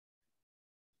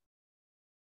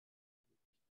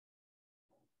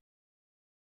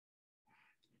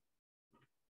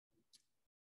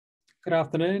Good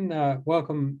afternoon.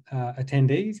 Welcome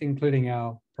attendees, including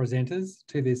our presenters,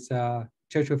 to this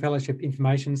Churchill Fellowship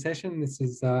information session. This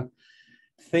is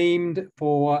themed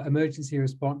for emergency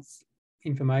response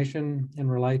information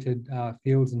and related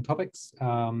fields and topics.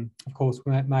 Of course,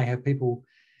 we may have people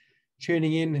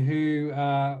tuning in who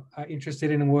are interested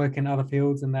in work in other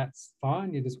fields, and that's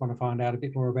fine. You just want to find out a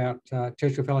bit more about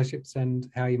Churchill Fellowships and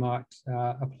how you might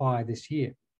apply this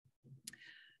year.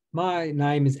 My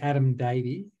name is Adam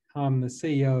Davey. I'm the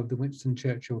CEO of the Winston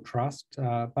Churchill Trust,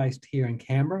 based here in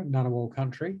Canberra, Ngunnawal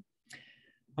country.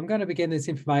 I'm going to begin this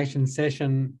information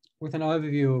session with an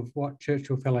overview of what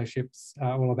Churchill Fellowships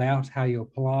are all about, how you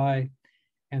apply,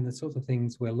 and the sorts of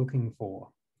things we're looking for.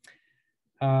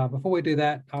 Before we do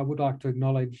that, I would like to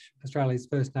acknowledge Australia's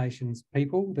First Nations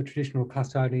people, the traditional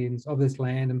custodians of this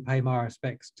land, and pay my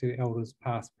respects to elders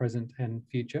past, present, and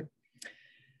future.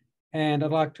 And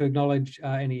I'd like to acknowledge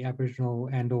any Aboriginal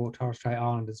and or Torres Strait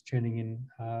Islanders tuning in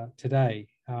today.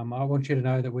 I want you to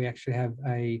know that we actually have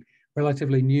a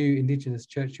relatively new Indigenous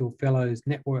Churchill Fellows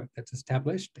network that's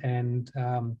established, and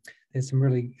there's some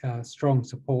really strong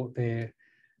support there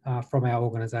from our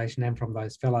organisation and from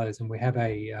those fellows. And we have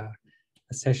a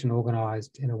session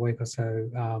organised in a week or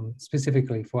so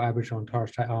specifically for Aboriginal and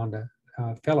Torres Strait Islander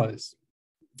fellows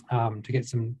to get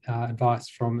some advice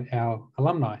from our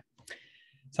alumni.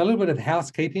 So a little bit of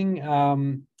housekeeping.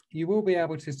 You will be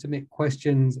able to submit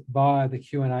questions via the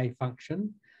Q&A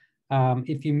function.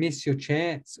 If you miss your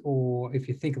chance, or if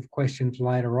you think of questions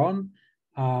later on,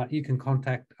 you can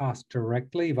contact us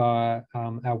directly via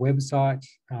our website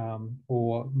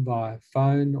or via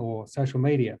phone or social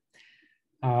media.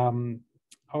 I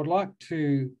would like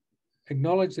to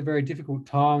acknowledge the very difficult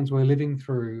times we're living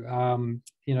through.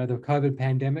 You know, the COVID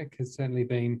pandemic has certainly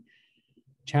been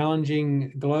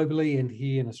challenging globally and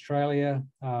here in Australia.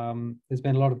 There's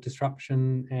been a lot of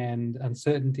disruption and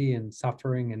uncertainty and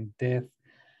suffering and death.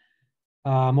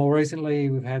 More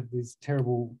recently, we've had these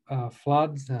terrible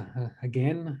floods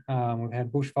again. We've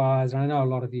had bushfires. And I know a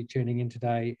lot of you tuning in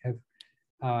today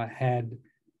have had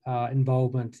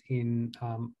involvement in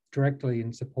directly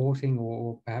in supporting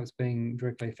or perhaps being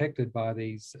directly affected by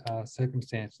these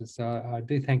circumstances. So I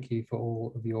do thank you for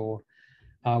all of your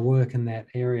work in that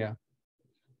area.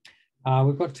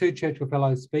 We've got two Churchill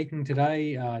Fellows speaking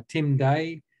today, Tim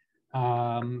Day,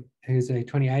 who's a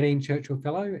 2018 Churchill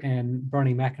Fellow, and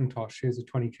Bronnie Mackintosh, who's a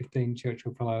 2015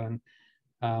 Churchill Fellow.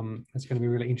 And it's going to be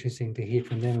really interesting to hear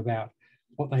from them about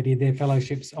what they did their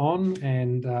fellowships on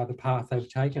and the path they've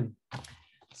taken.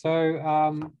 So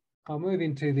I'll move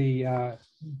into the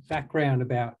background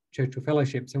about Churchill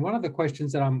Fellowships. And one of the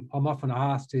questions that I'm often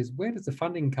asked is, where does the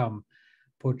funding come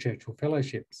for Churchill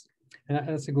Fellowships? And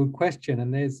that's a good question,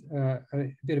 and there's a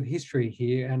bit of history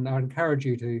here, and I encourage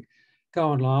you to go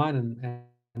online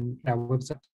and our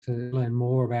website to learn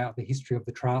more about the history of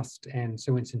the Trust and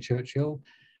Sir Winston Churchill.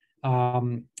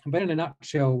 But in a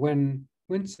nutshell, when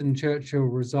Winston Churchill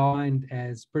resigned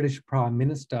as British Prime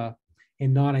Minister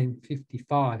in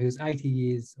 1955, he was 80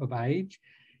 years of age.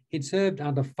 He'd served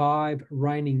under 5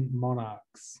 reigning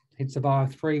monarchs. He'd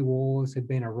survived 3 wars. He'd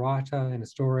been a writer, an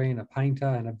historian, a painter,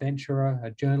 an adventurer, a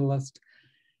journalist.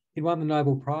 He'd won the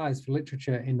Nobel Prize for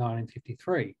Literature in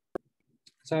 1953.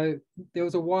 So there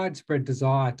was a widespread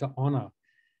desire to honour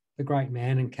the great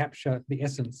man and capture the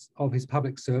essence of his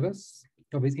public service,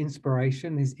 of his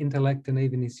inspiration, his intellect, and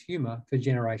even his humour for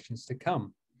generations to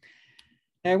come.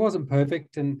 Now, it wasn't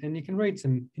perfect, and you can read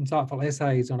some insightful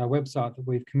essays on our website that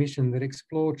we've commissioned that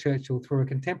explore Churchill through a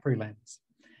contemporary lens.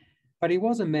 But he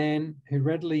was a man who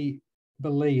readily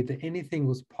believed that anything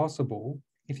was possible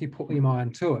if you put your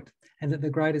mind to it, and that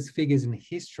the greatest figures in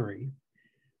history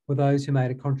were those who made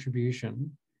a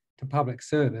contribution to public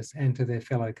service and to their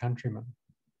fellow countrymen.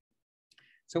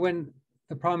 So when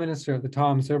the Prime Minister at the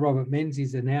time, Sir Robert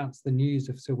Menzies, announced the news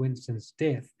of Sir Winston's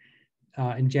death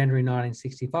in January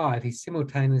 1965, he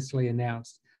simultaneously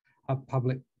announced a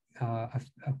public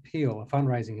appeal, a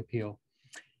fundraising appeal.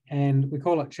 And we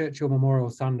call it Churchill Memorial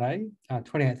Sunday,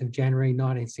 28th of January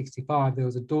 1965. There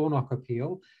was a door knock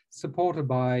appeal supported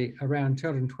by around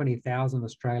 220,000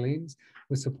 Australians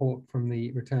with support from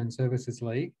the Returned Services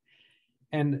League.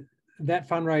 And that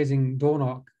fundraising door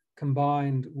knock,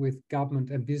 combined with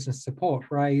government and business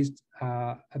support, raised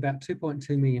about £2.2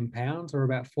 million, or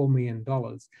about $4 million.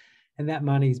 And that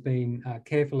money's been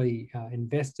carefully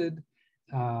invested,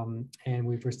 and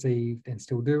we've received and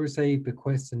still do receive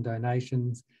bequests and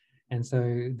donations. And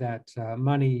so that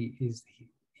money is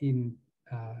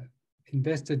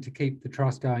invested to keep the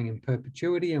trust going in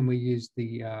perpetuity, and we use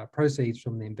the proceeds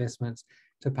from the investments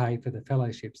to pay for the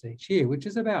fellowships each year, which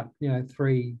is about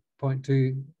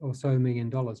 $3.2 or so million,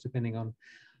 depending on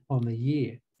on the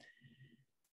year.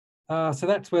 So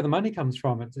that's where the money comes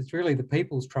from. It's really the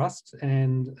People's Trust,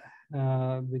 and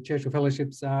the Churchill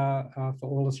Fellowships are for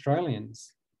all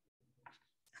Australians.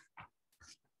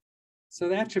 So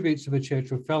the attributes of a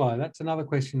Churchill Fellow, that's another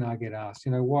question I get asked.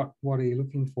 You know, what are you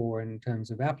looking for in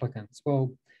terms of applicants?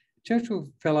 Well, Churchill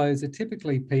Fellows are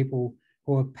typically people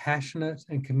who are passionate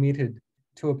and committed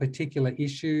to a particular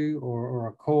issue or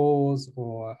a cause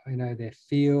or, you know, their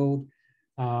field.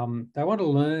 They want to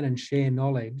learn and share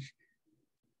knowledge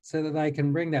so that they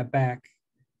can bring that back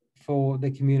for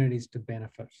the communities to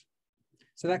benefit.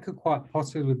 So that could quite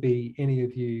possibly be any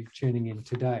of you tuning in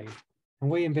today. And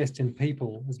we invest in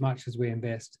people as much as we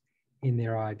invest in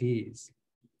their ideas.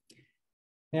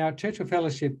 Now, Churchill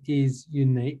Fellowship is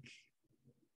unique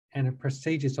and a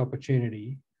prestigious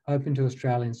opportunity open to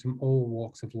Australians from all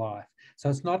walks of life. So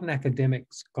it's not an academic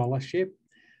scholarship,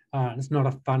 it's not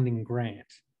a funding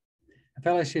grant. A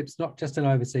fellowship's not just an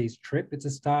overseas trip, it's a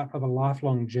start of a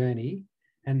lifelong journey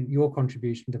and your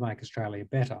contribution to make Australia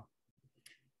better.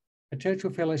 A Churchill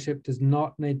Fellowship does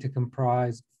not need to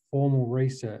comprise formal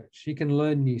research. You can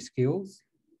learn new skills,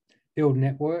 build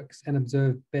networks, and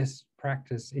observe best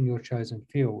practice in your chosen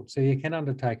field. So you can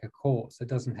undertake a course. It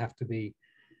doesn't have to be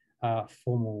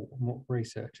formal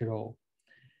research at all.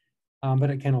 But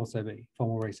it can also be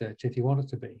formal research if you want it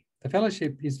to be. The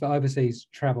fellowship is for overseas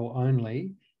travel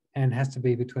only and has to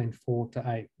be between 4 to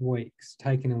 8 weeks,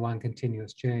 taken in one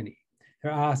continuous journey.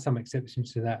 There are some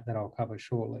exceptions to that I'll cover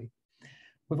shortly.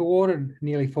 We've awarded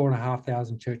nearly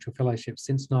 4,500 Churchill Fellowships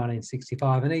since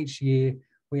 1965, and each year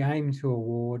we aim to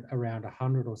award around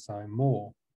 100 or so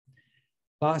more.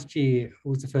 Last year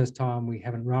was the first time we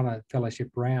haven't run a fellowship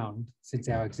round since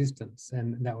our existence,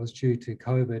 and that was due to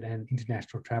COVID and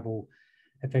international travel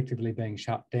effectively being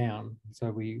shut down.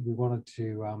 So we wanted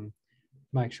to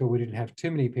make sure we didn't have too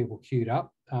many people queued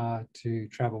up to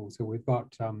travel. So we've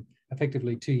got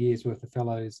effectively 2 years worth of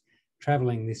fellows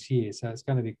travelling this year. So it's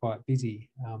going to be quite busy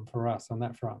for us on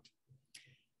that front.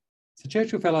 So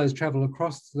Churchill Fellows travel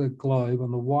across the globe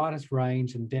on the widest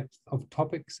range and depth of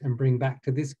topics and bring back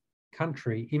to this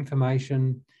country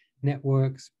information,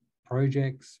 networks,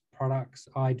 projects, products,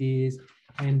 ideas,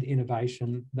 and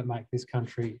innovation that make this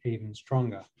country even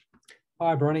stronger.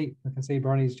 Hi, Bronnie. I can see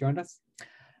Bronnie's joined us.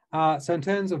 So in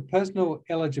terms of personal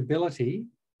eligibility,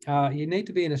 you need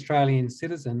to be an Australian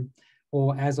citizen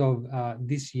or, as of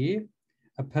this year,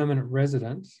 a permanent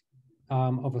resident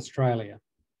of Australia.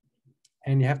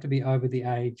 And you have to be over the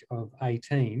age of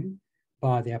 18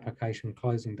 by the application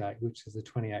closing date, which is the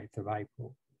 28th of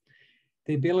April.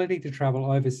 The ability to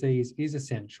travel overseas is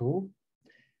essential,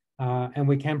 and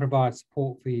we can provide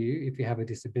support for you if you have a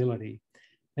disability.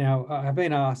 Now, I've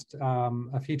been asked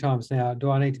a few times now,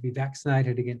 do I need to be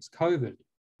vaccinated against COVID?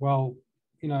 Well,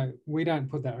 you know, we don't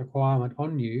put that requirement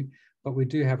on you, but we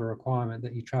do have a requirement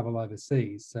that you travel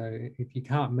overseas. So if you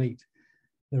can't meet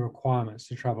the requirements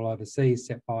to travel overseas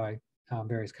set by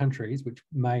various countries, which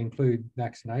may include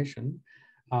vaccination,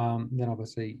 then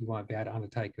obviously you won't be able to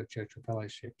undertake your Churchill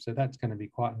Fellowship. So that's going to be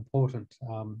quite important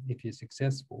if you're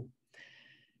successful.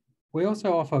 We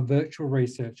also offer virtual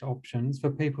research options for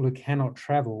people who cannot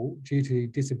travel due to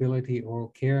disability or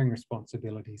caring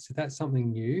responsibilities. So that's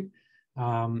something new.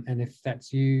 And if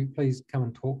that's you, please come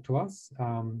and talk to us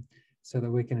so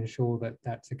that we can ensure that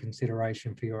that's a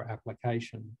consideration for your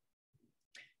application.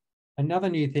 Another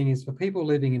new thing is for people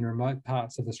living in remote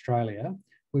parts of Australia,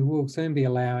 we will soon be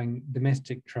allowing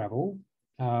domestic travel,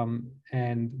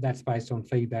 and that's based on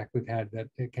feedback we've had that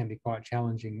it can be quite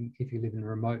challenging if you live in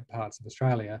remote parts of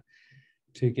Australia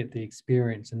to get the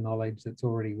experience and knowledge that's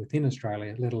already within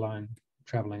Australia, let alone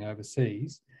travelling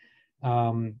overseas.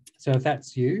 So if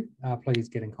that's you, please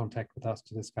get in contact with us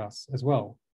to discuss as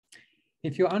well.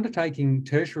 If you're undertaking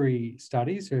tertiary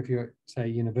studies, or if you're, say,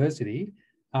 university,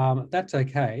 that's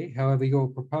okay. However, your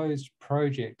proposed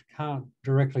project can't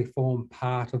directly form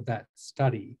part of that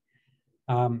study.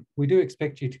 We do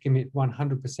expect you to commit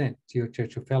 100% to your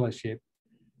Churchill Fellowship,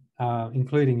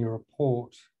 including your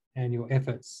report and your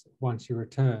efforts once you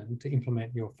return to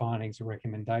implement your findings and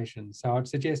recommendations. So I'd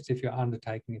suggest if you're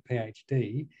undertaking a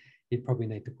PhD, you'd probably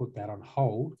need to put that on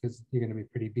hold because you're going to be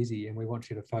pretty busy, and we want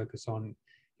you to focus on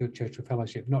your Churchill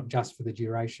Fellowship, not just for the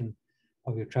duration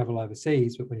of your travel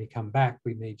overseas, but when you come back,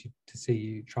 we need you to see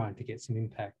you trying to get some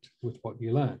impact with what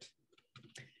you learnt.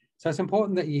 So it's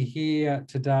important that you hear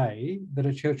today that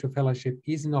a Churchill Fellowship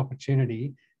is an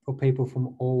opportunity for people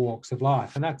from all walks of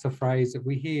life. And that's a phrase that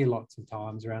we hear lots of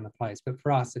times around the place, but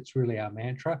for us, it's really our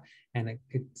mantra, and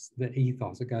it's the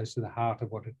ethos that goes to the heart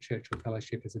of what a Churchill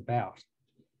Fellowship is about.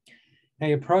 Now,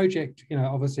 your project,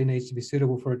 obviously needs to be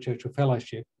suitable for a Churchill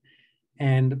Fellowship.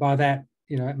 And by that,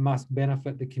 it must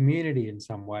benefit the community in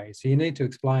some way. So you need to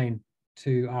explain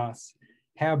to us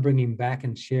how bringing back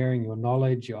and sharing your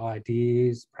knowledge, your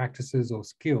ideas, practices, or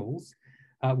skills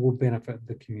will benefit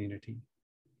the community.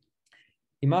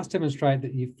 You must demonstrate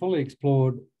that you've fully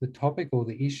explored the topic or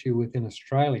the issue within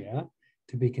Australia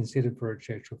to be considered for a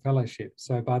Churchill Fellowship.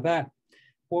 So by that,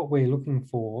 what we're looking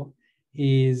for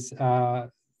is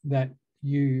that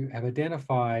you have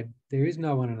identified there is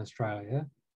no one in Australia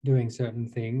doing certain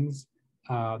things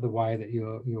the way that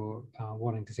you're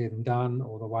wanting to see them done,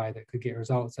 or the way that could get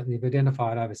results. And you've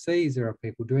identified overseas there are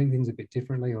people doing things a bit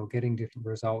differently or getting different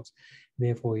results.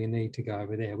 Therefore, you need to go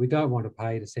over there. We don't want to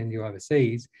pay to send you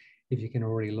overseas if you can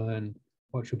already learn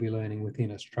what you'll be learning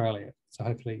within Australia. So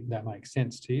hopefully that makes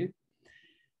sense to you.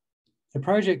 The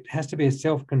project has to be a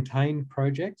self-contained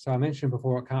project. So I mentioned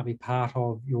before, it can't be part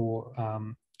of your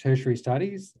tertiary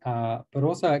studies, but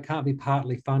also it can't be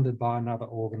partly funded by another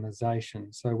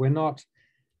organisation. So we're not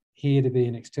here to be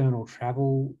an external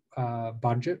travel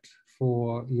budget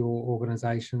for your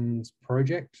organisation's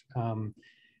project.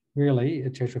 Really, a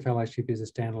Churchill Fellowship is a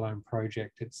standalone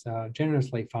project. It's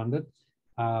generously funded,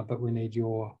 but we need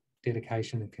your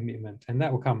dedication and commitment, and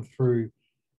that will come through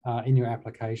in your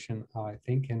application, I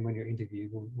think, and when you're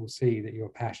interviewed, we'll see that you're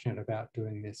passionate about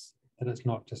doing this, that it's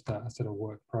not just a sort of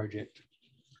work project.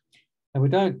 And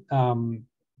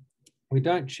we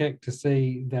don't check to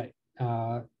see that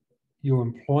your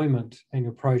employment and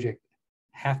your project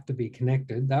have to be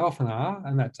connected. They often are,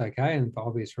 and that's okay. And for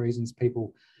obvious reasons,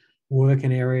 people work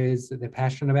in areas that they're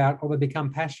passionate about, or they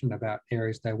become passionate about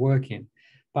areas they work in.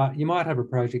 But you might have a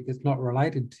project that's not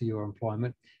related to your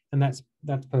employment, and that's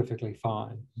perfectly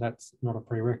fine. That's not a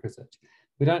prerequisite.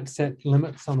 We don't set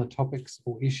limits on the topics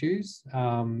or issues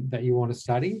that you want to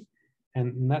study.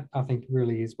 And that, I think,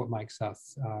 really is what makes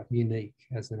us unique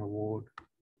as an award.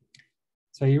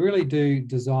 So you really do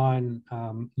design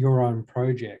your own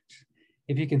project.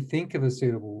 If you can think of a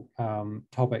suitable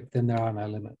topic, then there are no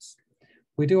limits.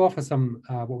 We do offer some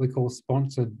what we call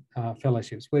sponsored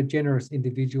fellowships, where generous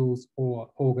individuals or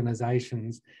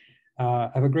organisations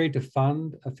have agreed to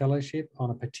fund a fellowship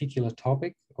on a particular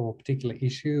topic or a particular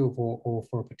issue, or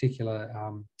for a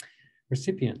particular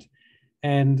recipient.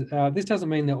 And this doesn't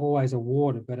mean they're always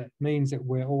awarded, but it means that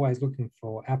we're always looking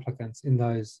for applicants in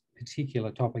those particular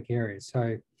topic areas.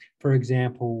 So, for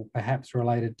example, perhaps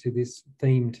related to this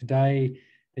theme today,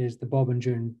 there's the Bob and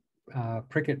June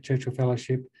Prickett Churchill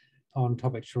Fellowship on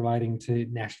topics relating to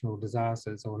national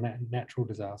disasters or natural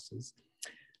disasters.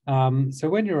 So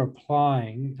when you're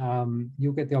applying,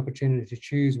 you'll get the opportunity to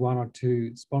choose one or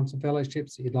two sponsor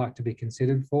fellowships that you'd like to be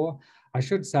considered for. I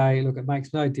should say, look, it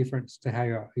makes no difference to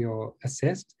how you're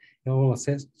assessed. You're all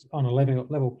assessed on a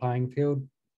level playing field.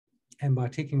 And by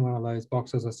ticking one of those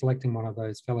boxes or selecting one of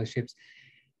those fellowships,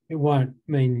 it won't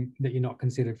mean that you're not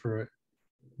considered for a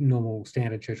normal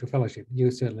standard Churchill Fellowship.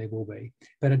 You certainly will be.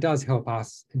 But it does help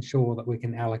us ensure that we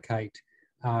can allocate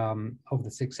of the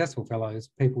successful fellows,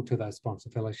 people to those sponsor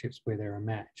fellowships where they're a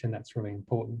match, and that's really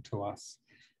important to us.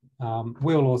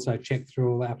 We'll also check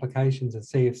through all the applications and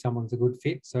see if someone's a good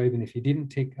fit. So even if you didn't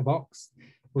tick a box,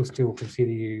 we'll still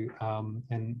consider you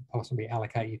and possibly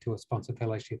allocate you to a sponsor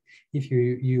fellowship if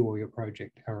you or your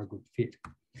project are a good fit.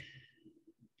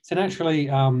 So naturally,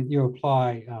 you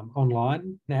apply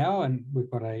online now, and we've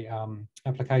got a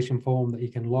application form that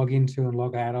you can log into and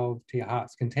log out of to your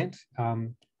heart's content,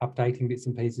 updating bits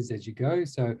and pieces as you go.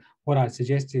 So what I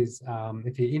suggest is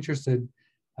if you're interested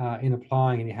in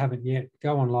applying and you haven't yet,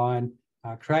 go online,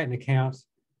 create an account,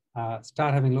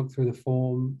 start having a look through the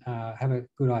form, have a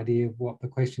good idea of what the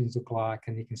questions look like,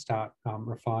 and you can start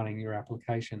refining your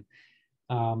application.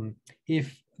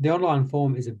 If the online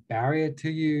form is a barrier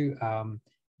to you,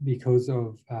 because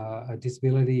of a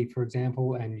disability, for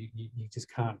example, and you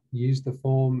just can't use the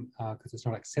form because it's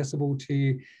not accessible to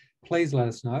you, please let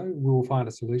us know. We will find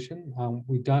a solution.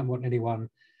 We don't want anyone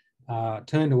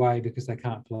turned away because they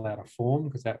can't fill out a form,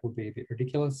 because that would be a bit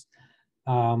ridiculous.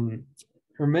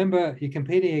 Remember, you're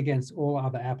competing against all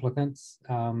other applicants.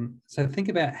 So think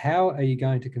about, how are you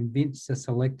going to convince the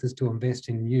selectors to invest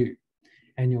in you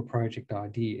and your project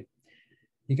idea?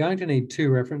 You're going to need two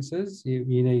references. You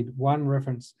need one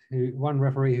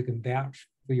referee who can vouch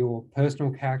for your personal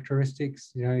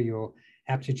characteristics, your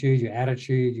aptitude, your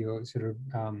attitude, your sort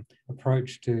of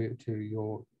approach to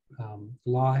your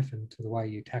life and to the way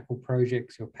you tackle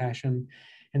projects, your passion,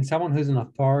 and someone who's an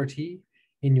authority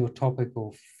in your topic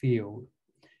or field,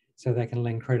 so they can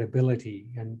lend credibility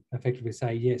and effectively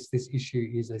say, yes, this issue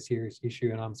is a serious issue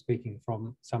and I'm speaking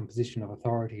from some position of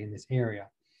authority in this area.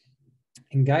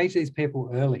 Engage these people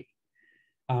early.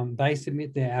 They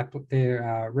submit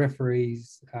their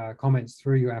referees' comments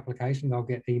through your application. They'll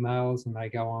get emails and they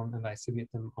go on and they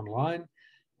submit them online.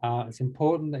 It's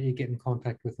important that you get in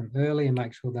contact with them early and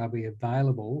make sure they'll be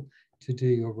available to do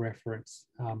your reference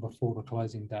before the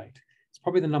closing date. It's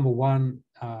probably the number one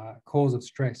cause of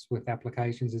stress with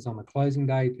applications is on the closing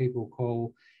day. People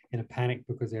call in a panic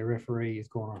because their referee has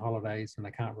gone on holidays and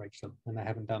they can't reach them and they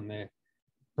haven't done their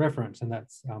reference, and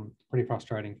that's pretty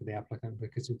frustrating for the applicant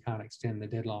because we can't extend the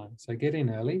deadline. So get in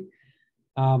early.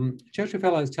 Churchill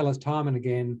Fellows tell us time and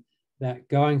again that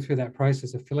going through that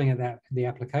process of filling out the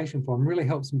application form really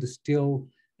helps them distill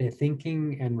their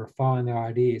thinking and refine their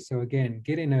ideas. So again,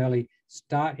 get in early,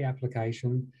 start your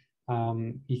application.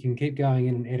 You can keep going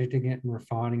in and editing it and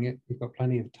refining it. You've got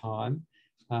plenty of time.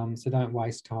 So don't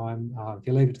waste time. If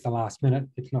you leave it to the last minute,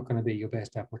 it's not going to be your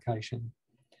best application.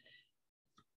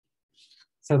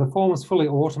 So the form is fully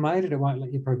automated. It won't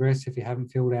let you progress if you haven't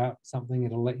filled out something.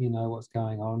 It'll let you know what's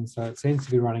going on. So it seems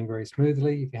to be running very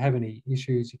smoothly. If you have any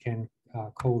issues, you can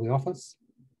call the office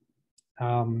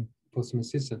for some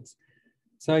assistance.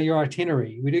 So your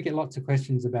itinerary, we do get lots of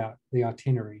questions about the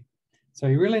itinerary. So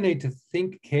you really need to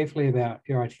think carefully about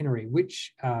your itinerary,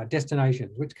 which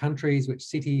destinations, which countries, which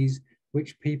cities,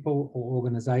 which people or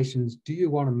organisations do you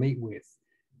want to meet with?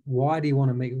 Why do you want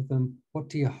to meet with them? What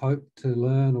do you hope to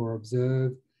learn or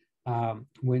observe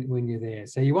when you're there?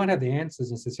 So you won't have the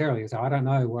answers necessarily. So I don't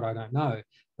know what I don't know,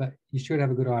 but you should have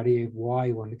a good idea of why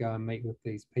you want to go and meet with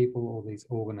these people or these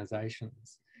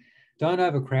organisations. Don't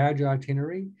overcrowd your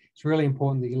itinerary. It's really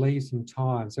important that you leave some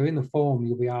time. So in the form,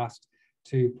 you'll be asked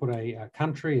to put a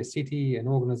country, a city, an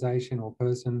organisation or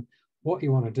person, what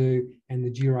you want to do, and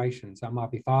the duration. So it might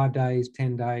be 5 days,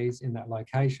 10 days in that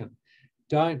location.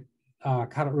 Don't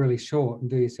cut it really short and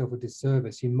do yourself a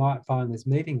disservice. You might find there's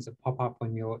meetings that pop up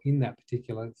when you're in that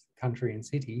particular country and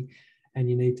city, and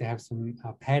you need to have some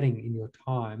padding in your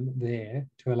time there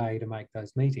to allow you to make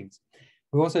those meetings.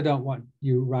 We also don't want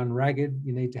you run ragged.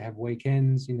 You need to have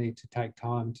weekends. You need to take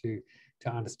time to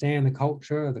understand the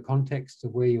culture, the context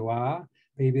of where you are,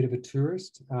 be a bit of a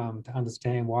tourist to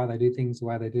understand why they do things the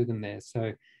way they do them there.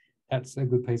 So that's a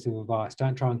good piece of advice.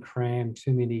 Don't try and cram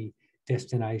too many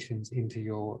destinations into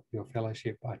your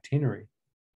fellowship itinerary.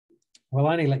 We'll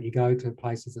only let you go to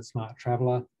places that Smart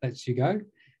Traveller lets you go,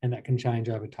 and that can change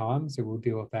over time. So we'll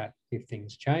deal with that if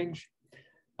things change.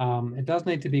 It does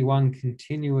need to be one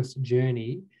continuous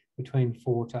journey between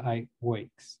 4 to 8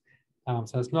 weeks.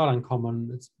 So it's not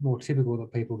uncommon. It's more typical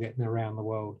that people get an around the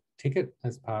world ticket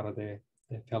as part of their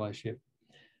fellowship.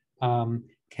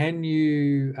 Can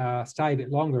you stay a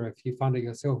bit longer if you fund it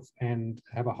yourself and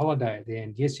have a holiday at the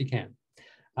end? Yes, you can.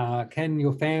 Can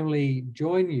your family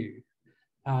join you?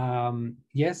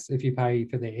 Yes, if you pay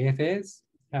for their airfares,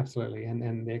 absolutely,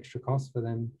 and the extra cost for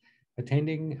them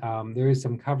attending. There is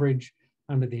some coverage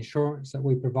under the insurance that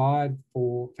we provide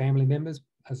for family members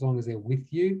as long as they're with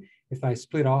you. If they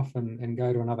split off and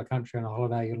go to another country on a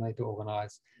holiday, you'll need to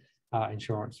organise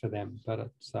insurance for them.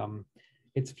 But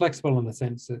it's flexible in the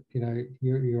sense that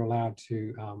you're allowed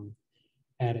to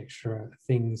add extra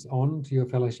things on to your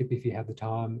fellowship if you have the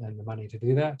time and the money to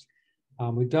do that.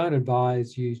 We don't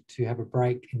advise you to have a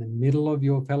break in the middle of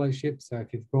your fellowship. So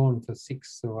if you've gone for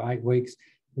 6 or 8 weeks,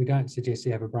 we don't suggest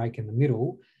you have a break in the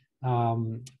middle,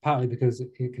 partly because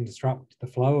it can disrupt the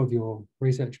flow of your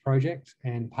research project,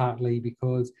 and partly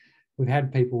because we've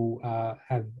had people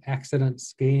have accidents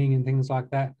skiing and things like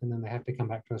that, and then they have to come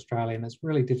back to Australia, and it's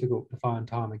really difficult to find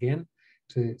time again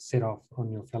to set off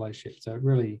on your fellowship. So it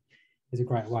really is a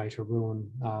great way to ruin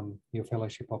your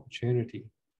fellowship opportunity.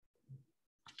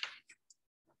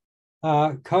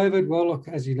 COVID, well, look,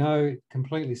 as you know, it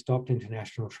completely stopped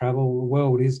international travel. The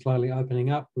world is slowly opening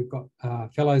up. We've got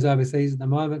fellows overseas at the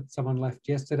moment. Someone left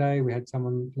yesterday. We had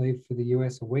someone leave for the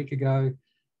US a week ago.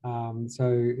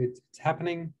 So it's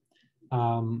happening,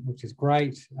 which is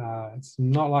great. It's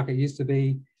not like it used to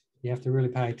be. You have to really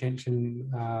pay attention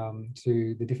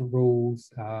to the different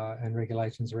rules and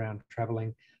regulations around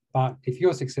traveling. But if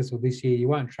you're successful this year, you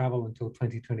won't travel until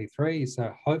 2023.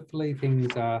 So hopefully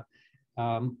things are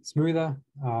smoother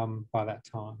by that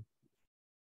time.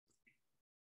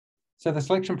 So the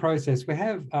selection process, we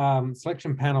have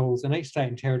selection panels in each state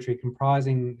and territory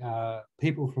comprising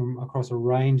people from across a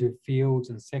range of fields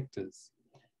and sectors.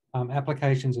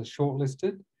 Applications are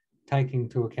shortlisted, taking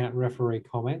into account referee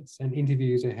comments, and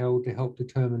interviews are held to help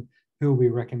determine who will be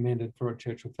recommended for a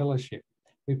Churchill Fellowship.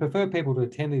 We prefer people to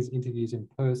attend these interviews in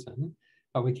person,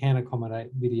 but we can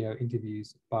accommodate video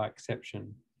interviews by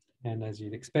exception. And as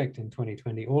you'd expect, in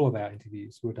 2020, all of our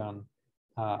interviews were done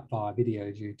via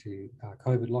video due to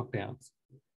COVID lockdowns.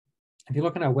 If you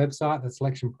look at our website, the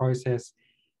selection process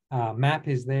Map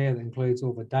is there that includes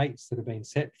all the dates that have been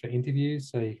set for interviews,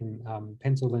 so you can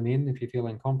pencil them in if you're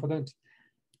feeling confident.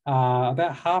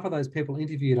 About half of those people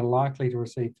interviewed are likely to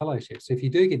receive fellowships. So if you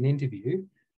do get an interview,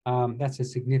 that's a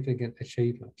significant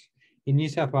achievement. In New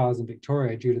South Wales and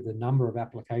Victoria, due to the number of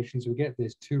applications we get,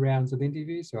 there's 2 rounds of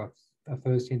interviews, so a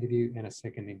first interview and a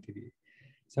second interview.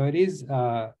 So it is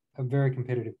a very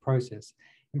competitive process.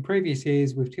 In previous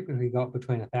years, we've typically got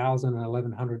between 1,000 and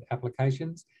 1,100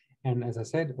 applications, and as I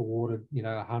said, awarded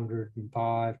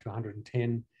 105 to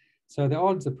 110. So the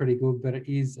odds are pretty good, but it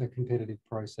is a competitive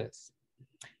process.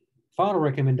 Final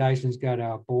recommendations go to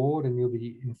our board, and you'll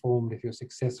be informed if you're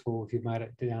successful, if you've made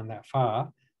it down that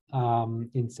far,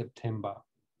 in September.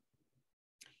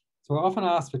 So we're often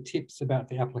asked for tips about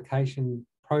the application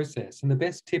process, and the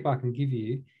best tip I can give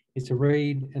you is to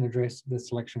read and address the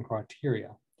selection criteria.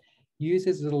 Use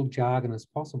as little jargon as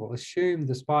possible. Assume,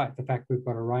 despite the fact we've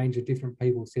got a range of different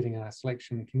people sitting in our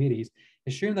selection committees,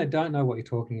 assume they don't know what you're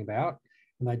talking about,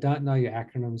 and they don't know your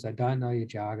acronyms, they don't know your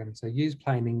jargon. So use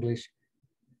plain English,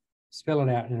 spell it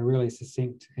out in a really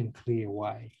succinct and clear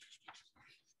way.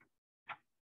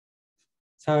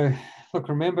 So look,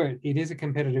 remember, it is a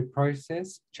competitive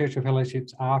process. Churchill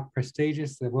Fellowships are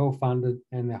prestigious, they're well funded,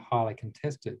 and they're highly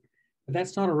contested. But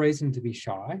that's not a reason to be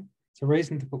shy. It's a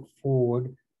reason to put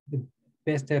forward the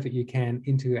best effort you can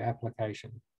into your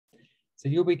application. So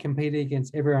you'll be competing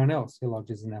against everyone else who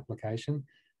lodges an application,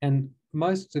 and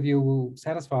most of you will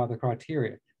satisfy the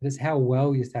criteria. But it's how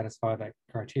well you satisfy that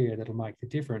criteria that'll make the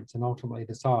difference and ultimately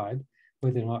decide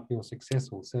whether or not you're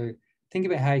successful. So think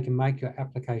about how you can make your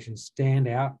application stand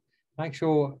out. Make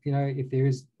sure, if there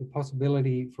is the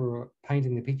possibility for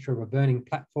painting the picture of a burning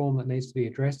platform that needs to be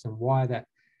addressed and why that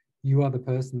you are the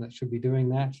person that should be doing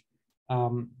that,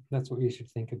 that's what you should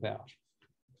think about.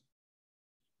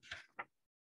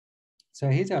 So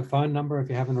here's our phone number if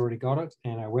you haven't already got it,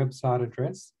 and our website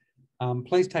address.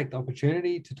 Please take the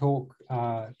opportunity to talk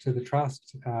to the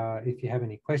Trust if you have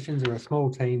any questions. We're a small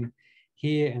team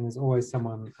here, and there's always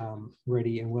someone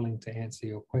ready and willing to answer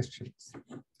your questions.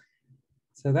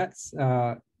 So that's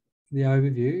the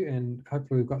overview, and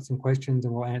hopefully we've got some questions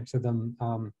and we'll answer them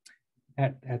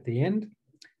at the end.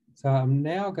 So I'm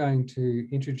now going to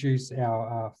introduce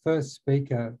our first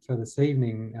speaker for this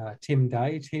evening, Tim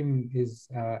Day. Tim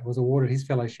was awarded his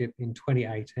fellowship in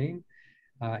 2018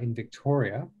 in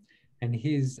Victoria, and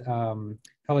his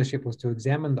fellowship was to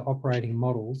examine the operating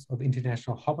models of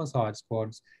international homicide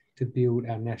squads to build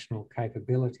our national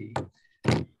capability.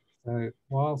 So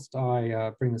whilst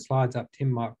I bring the slides up, Tim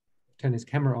might turn his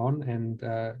camera on and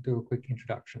do a quick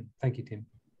introduction. Thank you, Tim.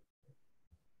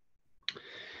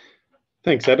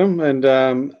 Thanks, Adam,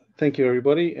 and thank you,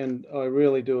 everybody. And I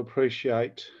really do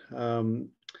appreciate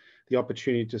the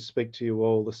opportunity to speak to you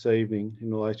all this evening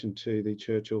in relation to the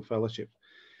Churchill Fellowship.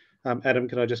 Adam,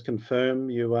 can I just confirm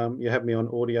you have me on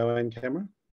audio and camera?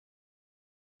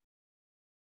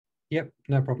 Yep,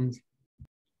 no problems.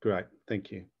 Great,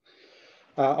 thank you.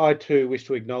 I too wish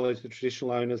to acknowledge the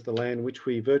traditional owners of the land which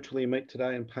we virtually meet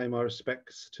today and pay my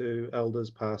respects to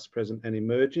elders past, present and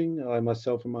emerging. I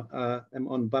myself am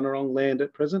on Bunurong land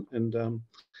at present,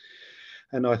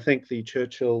 and I thank the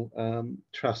Churchill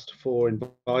Trust for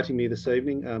inviting me this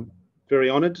evening. Very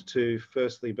honoured to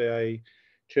firstly be a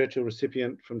Churchill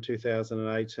recipient from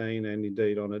 2018, and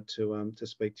indeed honoured to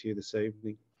speak to you this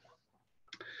evening.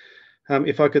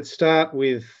 If I could start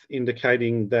with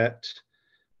indicating that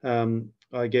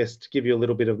I guess to give you a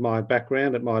little bit of my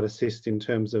background, it might assist in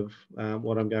terms of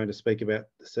what I'm going to speak about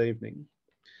this evening.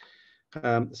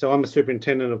 So I'm a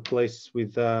superintendent of police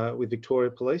with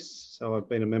Victoria Police. So I've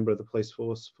been a member of the police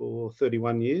force for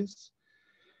 31 years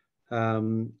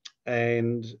and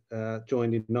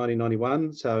joined in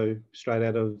 1991. So straight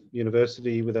out of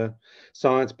university with a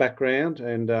science background,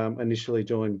 and initially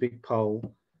joined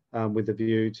VicPol with a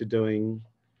view to being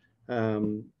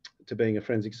a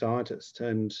forensic scientist.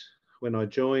 And when I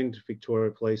joined Victoria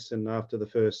Police, and after the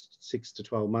first 6 to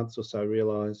 12 months or so,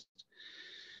 realised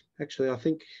actually I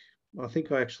think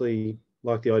I actually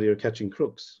like the idea of catching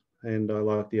crooks, and I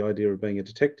like the idea of being a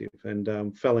detective,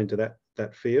 and fell into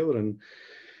that field. And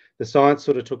the science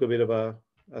sort of took a bit of a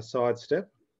sidestep,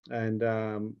 and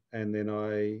then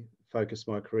I focused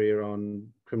my career on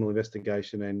criminal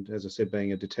investigation and, as I said,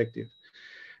 being a detective.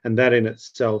 And that in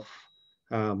itself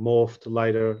morphed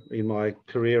later in my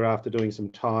career after doing some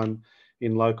time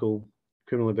in local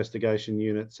criminal investigation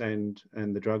units and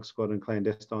the drug squad and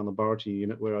clandestine laboratory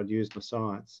unit, where I'd used my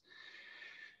science,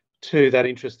 to that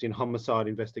interest in homicide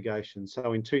investigation.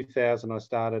 So in 2000, I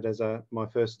started as my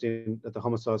first stint at the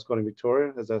homicide squad in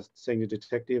Victoria as a senior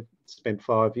detective. Spent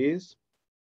 5 years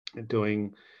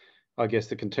doing, I guess,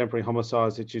 the contemporary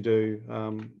homicides that you do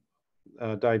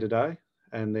day to day,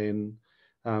 and then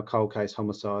cold case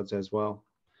homicides as well.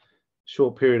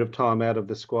 Short period of time out of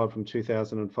the squad from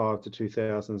 2005 to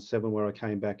 2007, where I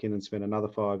came back in and spent another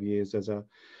 5 years as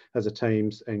a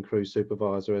teams and crew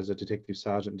supervisor, as a detective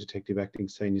sergeant, detective acting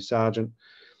senior sergeant.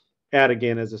 Out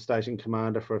again as a station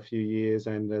commander for a few years,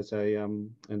 and as and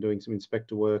doing some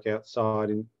inspector work outside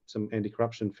in some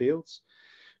anti-corruption fields,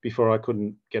 before I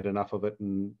couldn't get enough of it,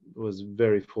 and was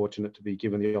very fortunate to be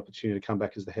given the opportunity to come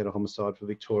back as the head of homicide for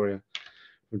Victoria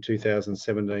from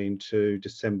 2017 to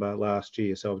December last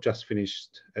year. So I've just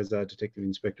finished as a detective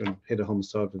inspector and head of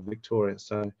homicide for Victoria.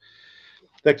 So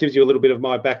that gives you a little bit of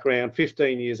my background.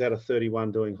 15 years out of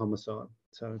 31 doing homicide.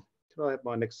 So could I have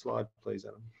my next slide, please,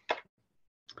 Adam?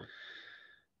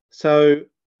 So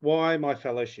why my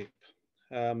fellowship?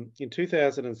 In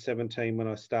 2017, when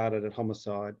I started at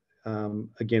homicide,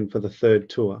 again for the third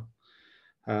tour,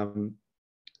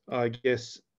 I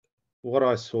guess what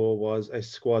I saw was a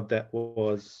squad that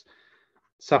was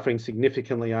suffering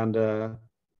significantly under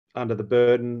the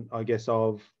burden, I guess,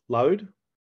 of load,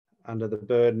 under the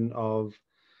burden of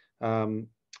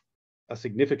a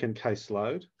significant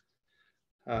caseload.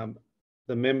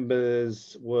 The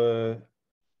members were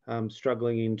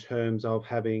struggling in terms of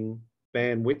having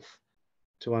bandwidth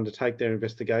to undertake their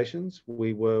investigations.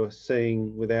 We were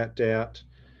seeing, without doubt,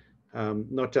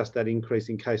 not just that increase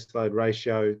in caseload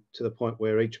ratio to the point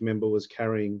where each member was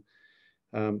carrying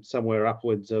somewhere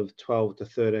upwards of 12 to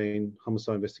 13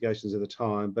 homicide investigations at a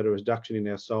time, but a reduction in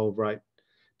our solve rate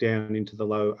down into the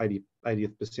low 80th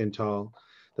percentile.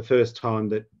 The first time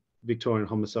that Victorian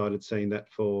homicide had seen that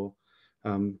for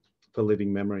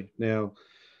living memory. Now,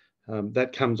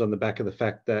 that comes on the back of the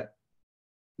fact that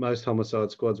most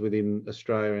homicide squads within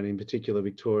Australia, and in particular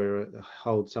Victoria,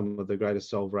 hold some of the greatest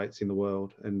solve rates in the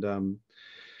world. And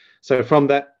so from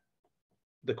that,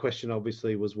 the question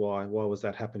obviously was why? Why was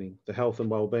that happening? The health and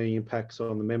wellbeing impacts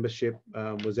on the membership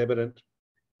was evident,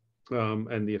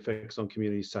 and the effects on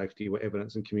community safety were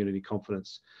evident, and community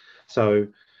confidence. So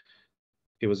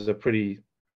it was a pretty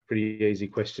easy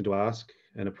question to ask,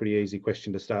 and a pretty easy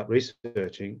question to start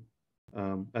researching,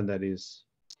 and that is,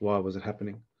 why was it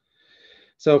happening?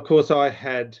 So of course I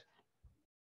had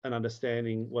an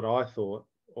understanding, what I thought,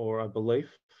 or a belief,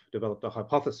 developed a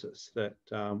hypothesis that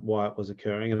why it was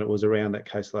occurring, and it was around that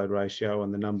caseload ratio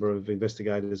and the number of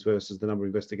investigators versus the number of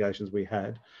investigations we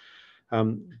had.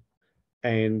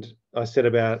 And I set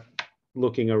about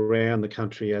looking around the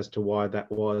country as to why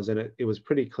that was, and it was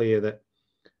pretty clear that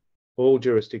all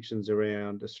jurisdictions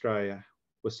around Australia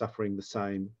were suffering the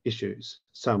same issues,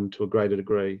 some to a greater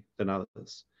degree than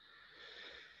others.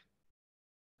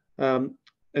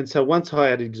 And so once I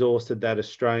had exhausted that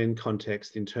Australian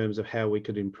context in terms of how we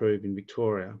could improve in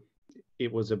Victoria,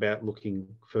 it was about looking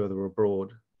further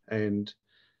abroad. And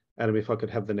Adam, if I could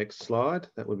have the next slide,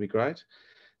 that would be great.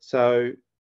 So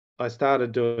I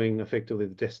started doing effectively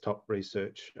the desktop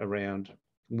research around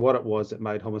what it was that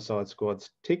made homicide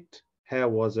squads ticked. How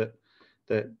was it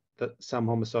that some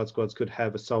homicide squads could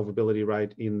have a solvability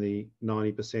rate in the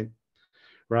 90%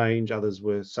 range, others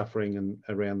were suffering and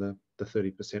around the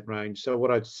 30% range. So what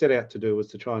I set out to do was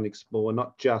to try and explore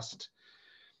not just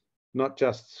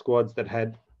squads that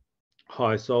had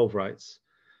high solve rates,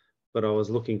 but I was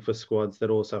looking for squads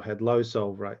that also had low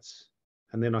solve rates.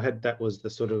 And then that was the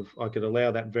sort of, I could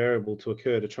allow that variable to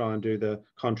occur to try and do the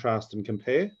contrast and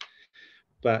compare.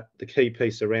 But the key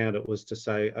piece around it was to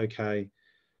say, okay,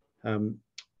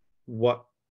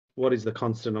 what is the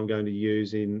constant I'm going to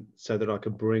use in so that I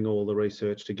could bring all the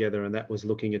research together? And that was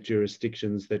looking at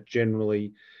jurisdictions that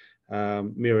generally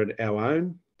mirrored our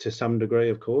own to some degree,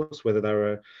 of course, whether they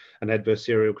were an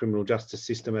adversarial criminal justice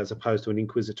system as opposed to an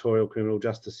inquisitorial criminal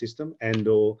justice system, and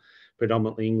or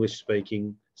predominantly English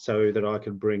speaking, so that I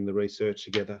could bring the research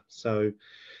together. So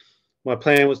my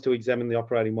plan was to examine the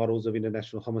operating models of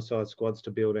international homicide squads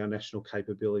to build our national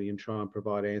capability and try and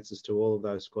provide answers to all of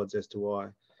those squads as to why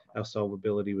our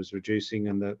solvability was reducing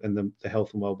and the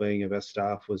health and wellbeing of our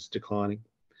staff was declining.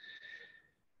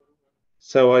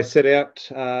 So I set out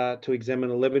to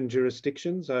examine 11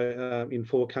 jurisdictions in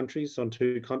 4 countries on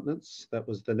 2 continents. That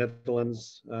was the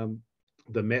Netherlands,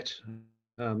 the Met,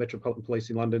 Metropolitan Police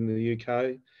in London in the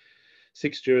UK,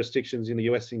 6 jurisdictions in the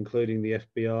US, including the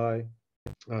FBI,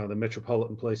 the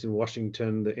Metropolitan Police in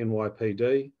Washington, the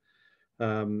NYPD,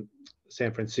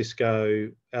 San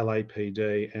Francisco,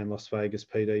 LAPD, and Las Vegas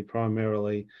PD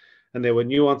primarily. And there were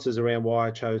nuances around why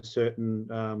I chose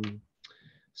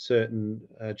certain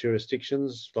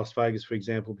jurisdictions. Las Vegas, for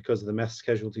example, because of the mass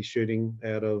casualty shooting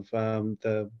out of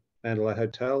the Mandalay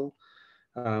Hotel.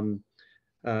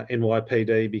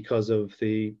 NYPD because of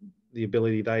the the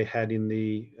ability they had in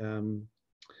the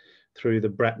through the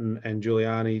Bratton and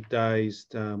Giuliani days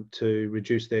to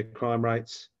reduce their crime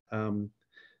rates.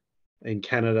 In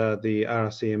Canada, the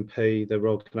RCMP, the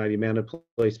Royal Canadian Mounted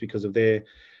Police, because of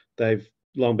they've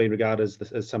long been regarded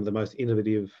as some of the most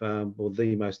innovative, or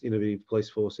the most innovative police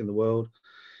force in the world.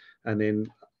 And then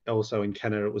also in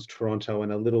Canada, it was Toronto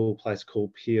and a little place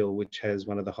called Peel, which has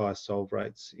one of the highest solve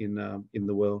rates in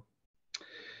the world.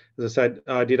 As I said,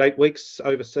 I did 8 weeks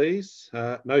overseas,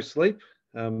 no sleep,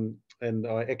 and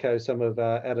I echo some of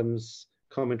Adam's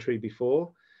commentary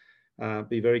before.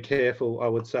 Be very careful, I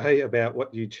would say, about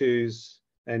what you choose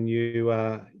and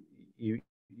you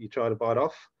try to bite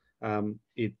off.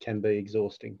 It can be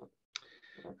exhausting.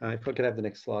 If I could have the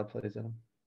next slide, please,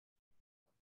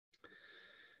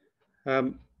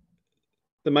 Adam.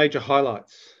 The major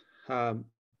highlights,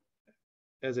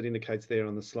 as it indicates there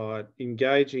on the slide,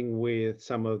 engaging with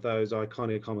some of those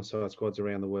iconic homicide squads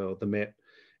around the world, the Met,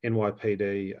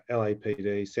 NYPD,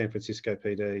 LAPD, San Francisco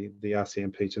PD, the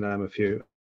RCMP, to name a few,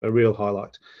 a real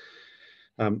highlight.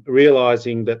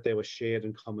 Realising that there were shared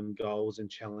and common goals and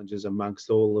challenges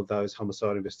amongst all of those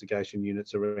homicide investigation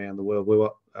units around the world.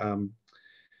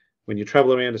 When you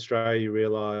travel around Australia, you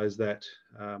realise that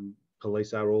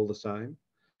police are all the same.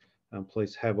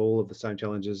 Police have all of the same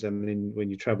challenges, and then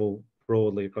when you travel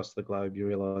broadly across the globe, you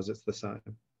realise it's the same.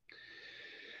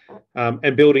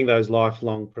 And building those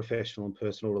lifelong professional and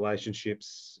personal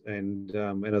relationships, and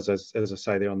as I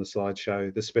say there on the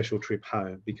slideshow, the special trip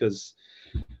home, because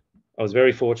I was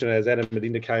very fortunate, as Adam had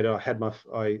indicated,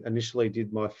 I initially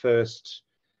did my first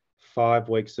 5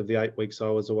 weeks of the 8 weeks I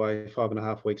was away,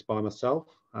 5.5 weeks by myself,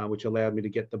 which allowed me to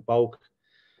get the bulk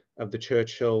of the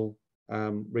Churchill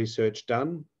research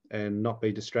done and not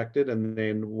be distracted. And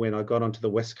then when I got onto the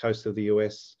west coast of the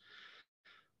US,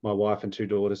 my wife and 2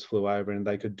 daughters flew over, and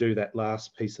they could do that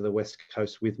last piece of the west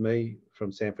coast with me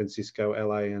from San Francisco,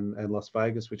 LA and Las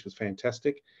Vegas, which was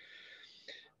fantastic.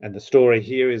 And the story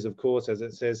here is, of course, as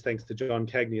it says, thanks to John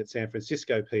Cagney at San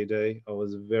Francisco PD, I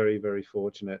was very, very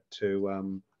fortunate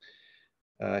to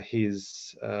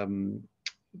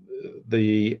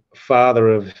the father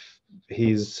of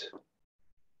his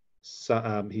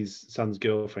son's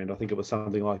girlfriend, I think it was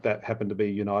something like that, happened to be a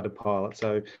United pilot.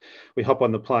 So we hop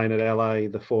on the plane at LA,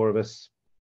 the 4 of us,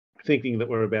 thinking that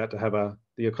we're about to have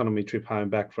the economy trip home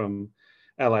back from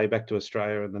LA back to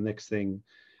Australia, and the next thing,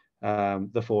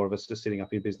 the 4 of us just sitting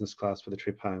up in business class for the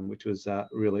trip home, which was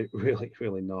really, really,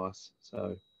 really nice.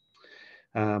 So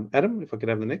Adam, if I could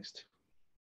have the next.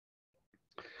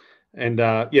 And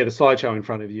yeah, the slideshow in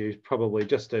front of you, probably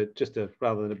just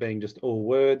rather than it being just all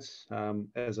words,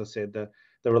 as I said, the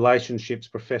relationships,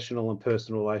 professional and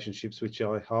personal relationships, which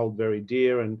I hold very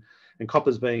dear, and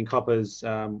coppers being coppers,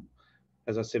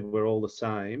 as I said, we're all the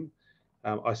same.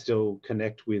 I still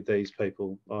connect with these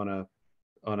people on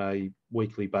a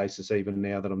weekly basis, even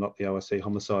now that I'm not the OSC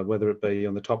homicide, whether it be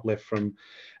on the top left from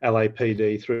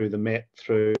LAPD through the Met,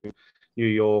 through New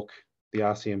York, the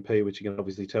RCMP, which you can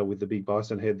obviously tell with the big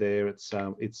bison head there. It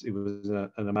was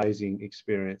an amazing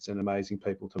experience and amazing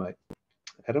people to meet.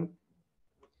 Adam,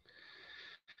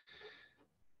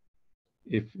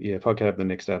 if I could have the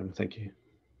next, Adam, thank you.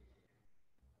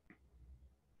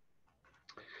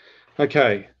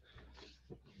 Okay,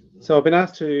 so I've been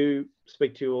asked to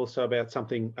speak to you also about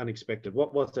something unexpected.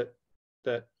 What was it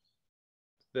that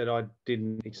I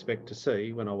didn't expect to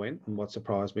see when I went, and what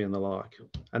surprised me and the like?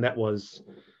 And that was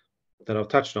that I've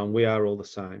touched on. We are all the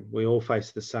same. We all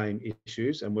face the same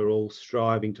issues, and we're all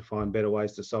striving to find better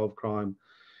ways to solve crime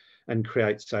and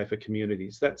create safer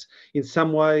communities. That's, in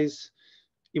some ways,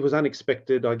 it was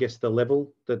unexpected, I guess, the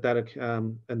level that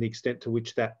and the extent to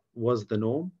which that was the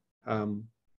norm.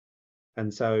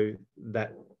 And so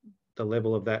that the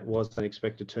level of that was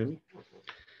unexpected to me.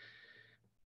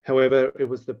 However, it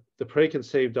was the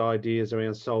preconceived ideas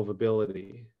around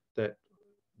solvability that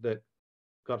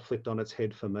got flipped on its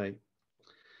head for me.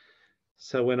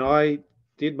 So when I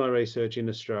did my research in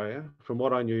Australia, from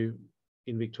what I knew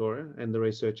in Victoria and the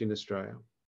research in Australia,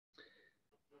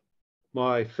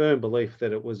 my firm belief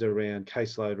that it was around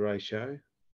caseload ratio,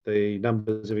 the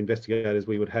numbers of investigators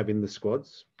we would have in the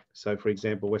squads. So, for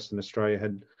example, Western Australia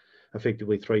had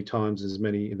effectively 3 times as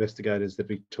many investigators that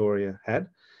Victoria had,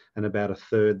 and about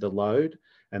 1/3 the load,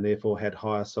 and therefore had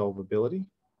higher solvability.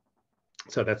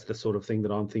 So that's the sort of thing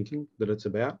that I'm thinking that it's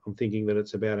about. I'm thinking that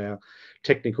it's about our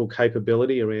technical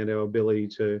capability around our ability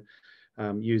to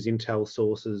use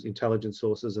intelligence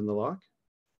sources and the like.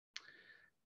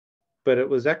 But it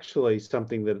was actually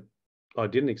something that I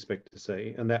didn't expect to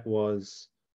see, and that was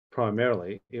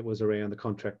primarily, it was around the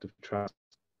contract of trust.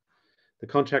 The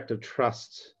contract of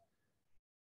trust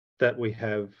that we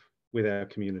have with our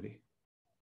community.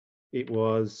 It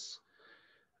was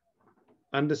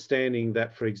understanding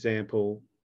that, for example,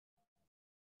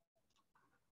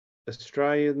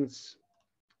 Australians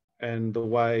and the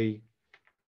way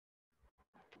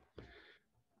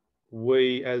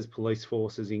we as police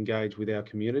forces engage with our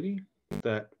community,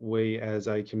 that we as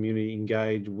a community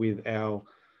engage with our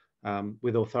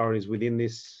with authorities within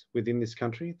this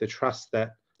country, the trust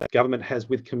that government has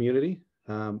with community,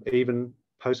 even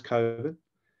post-COVID,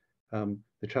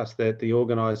 the trust that the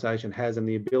organisation has, and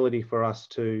the ability for us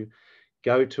to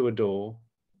go to a door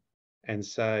and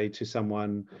say to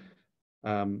someone,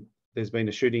 there's been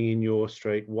a shooting in your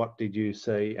street, what did you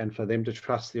see? And for them to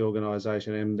trust the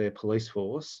organisation and their police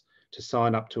force to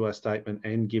sign up to a statement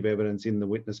and give evidence in the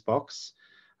witness box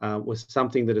was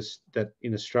something that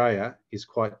in Australia is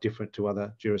quite different to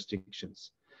other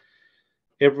jurisdictions.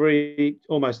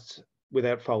 Almost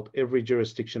without fault, every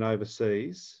jurisdiction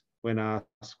overseas, when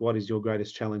asked what is your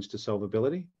greatest challenge to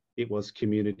solvability, it was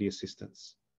community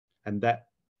assistance. And that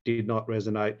did not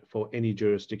resonate for any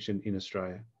jurisdiction in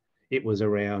Australia. It was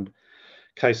around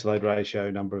caseload ratio,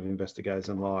 number of investigators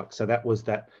and like. So that was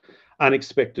that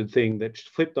unexpected thing that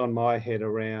flipped on my head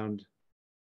around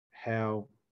how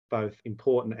both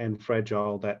important and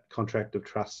fragile that contract of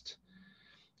trust,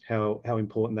 how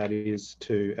important that is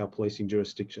to our policing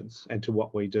jurisdictions and to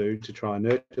what we do to try and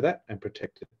nurture that and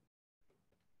protect it.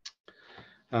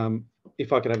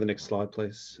 If I could have the next slide,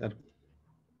 please, Adam.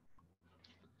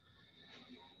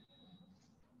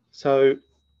 So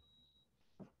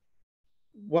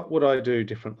what would I do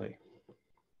differently?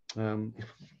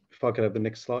 If I could have the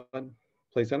next slide,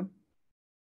 please, Adam.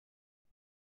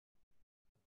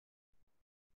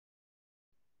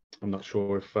 I'm not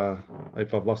sure if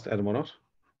I've lost Adam or not.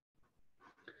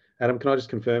 Adam, can I just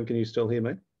confirm, can you still hear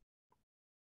me?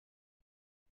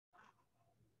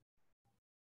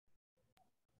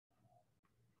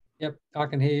 Yep, I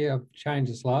can hear you. I've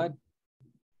changed the slide.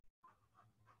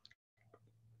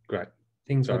 Great.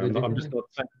 Things Sorry,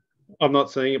 I'm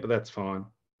not seeing it, but that's fine.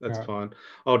 That's right. Fine.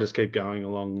 I'll just keep going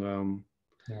along. No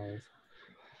worries.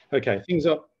 Okay, things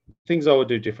I would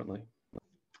do differently.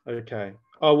 Okay,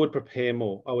 I would prepare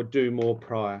more. I would do more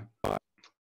prior.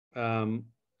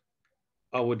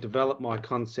 I would develop my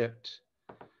concept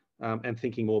and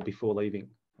thinking more before leaving.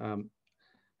 And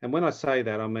when I say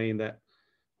that, I mean that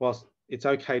whilst it's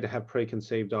okay to have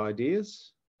preconceived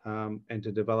ideas and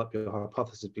to develop your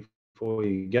hypothesis before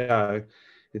you go,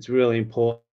 it's really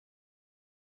important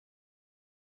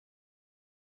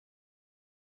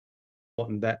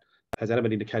that, as Adam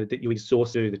had indicated, that you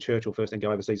exhaust the Churchill first and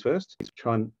go overseas first.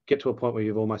 Try and get to a point where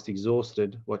you've almost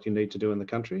exhausted what you need to do in the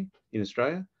country, in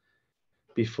Australia,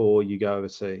 before you go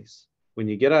overseas. When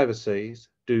you get overseas,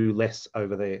 do less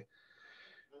over there.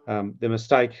 The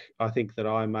mistake I think that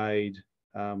I made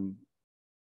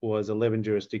was 11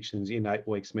 jurisdictions in 8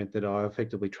 weeks meant that I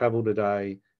effectively travelled a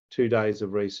day, 2 days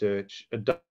of research, a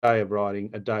day of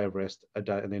writing, a day of rest, a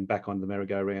day, and then back on the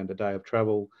merry-go-round, a day of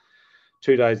travel,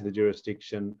 2 days of the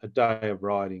jurisdiction, a day of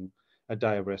writing, a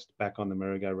day of rest, back on the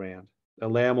merry-go-round.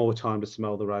 Allow more time to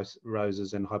smell the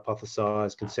roses and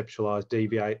hypothesise, conceptualise,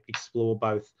 deviate, explore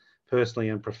both personally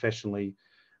and professionally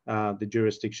the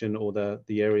jurisdiction or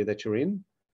the area that you're in,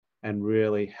 and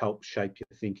really help shape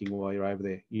your thinking while you're over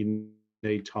there. You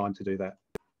need time to do that.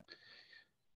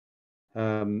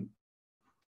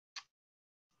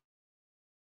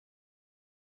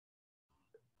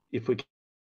 If we could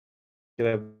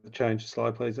have change the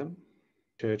slide, please, then.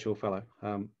 Churchill Fellow.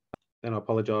 And I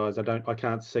apologise, I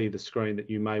can't see the screen that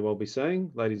you may well be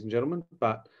seeing, ladies and gentlemen,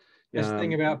 but... Best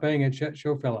thing about being a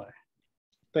Churchill Fellow.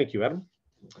 Thank you, Adam.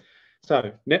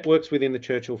 So, networks within the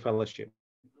Churchill Fellowship.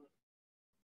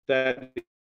 That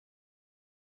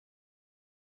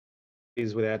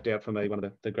is without doubt for me one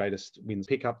of the greatest wins.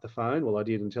 Pick up the phone, well I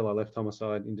did until I left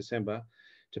homicide in December,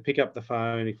 to pick up the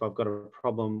phone if I've got a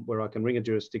problem where I can ring a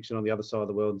jurisdiction on the other side of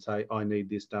the world and say, I need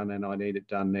this done and I need it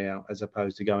done now, as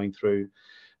opposed to going through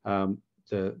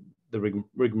the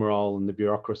rigmarole and the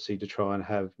bureaucracy to try and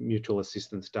have mutual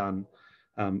assistance done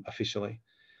officially.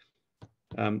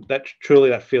 That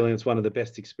feeling, it's one of the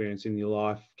best experiences in your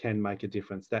life, can make a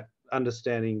difference. That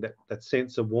understanding, that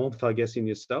sense of warmth, I guess, in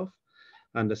yourself,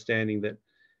 understanding that,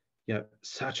 you know,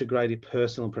 such a great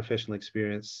personal and professional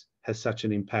experience has such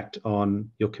an impact on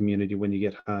your community when you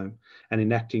get home, and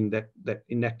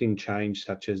enacting change,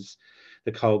 such as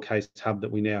the cold case hub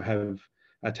that we now have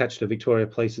attached to Victoria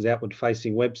Police's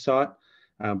outward-facing website,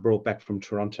 brought back from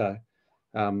Toronto,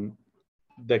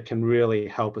 that can really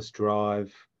help us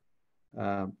drive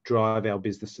our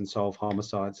business and solve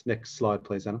homicides. Next slide,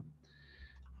 please, Anna.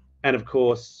 And of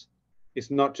course,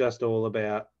 it's not just all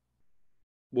about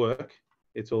work.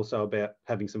 It's also about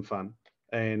having some fun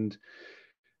and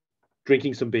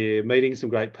drinking some beer, meeting some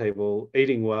great people,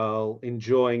 eating well,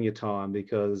 enjoying your time,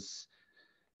 because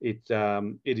it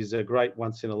is a great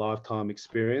once in a lifetime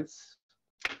experience.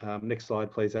 Next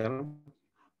slide, please, Adam.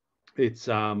 It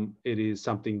is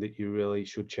something that you really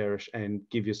should cherish and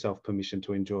give yourself permission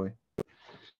to enjoy.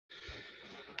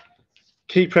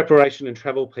 Key preparation and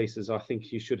travel pieces I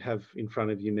think you should have in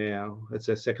front of you now. It's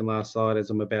our second last slide as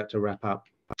I'm about to wrap up.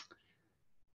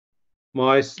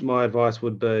 My advice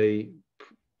would be,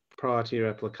 prior to your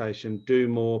application, do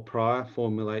more prior,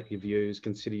 formulate your views,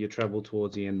 consider your travel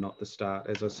towards the end, not the start.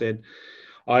 As I said,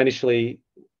 I initially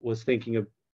was thinking of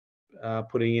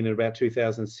putting in about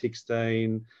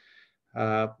 2016,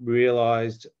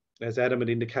 realised, as Adam had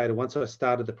indicated, once I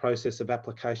started the process of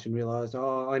application, realised,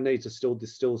 I need to still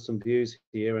distill some views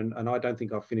here, and I don't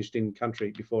think I've finished in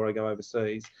country before I go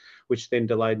overseas, which then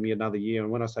delayed me another year.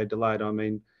 And when I say delayed, I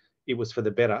mean it was for the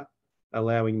better,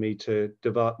 allowing me to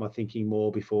develop my thinking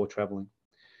more before travelling.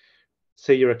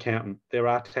 See your accountant. There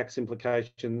are tax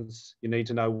implications. You need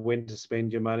to know when to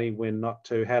spend your money, when not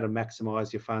to, how to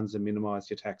maximise your funds and minimise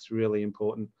your tax. Really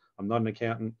important. I'm not an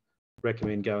accountant.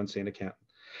 Recommend go and see an accountant.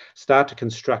 Start to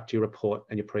construct your report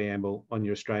and your preamble on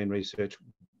your Australian research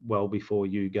well before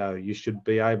you go. You should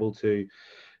be able to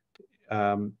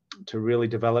really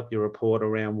develop your report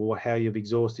around how you've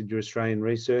exhausted your Australian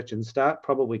research, and start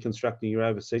probably constructing your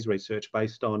overseas research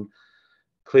based on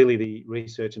clearly the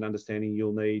research and understanding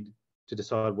you'll need to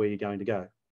decide where you're going to go.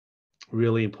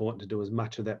 Really important to do as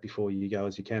much of that before you go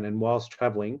as you can. And whilst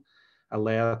travelling,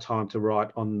 allow time to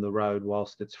write on the road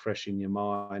whilst it's fresh in your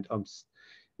mind.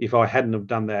 If I hadn't have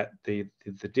done that, the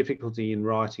difficulty in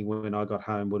writing when I got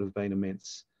home would have been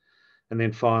immense. And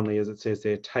then finally, as it says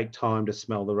there, take time to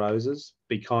smell the roses,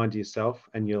 be kind to yourself,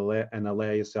 and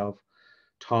allow yourself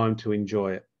time to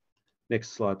enjoy it.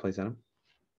 Next slide, please, Adam.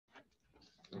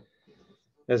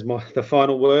 The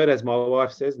final word, as my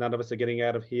wife says, none of us are getting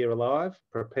out of here alive.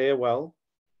 Prepare well,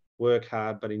 work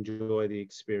hard, but enjoy the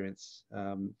experience.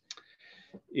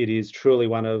 It is truly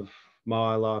one of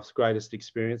my life's greatest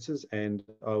experiences, and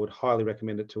I would highly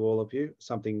recommend it to all of you.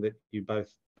 Something that you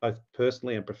both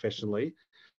personally and professionally,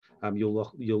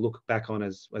 you'll look back on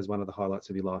as one of the highlights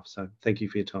of your life. So thank you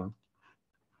for your time.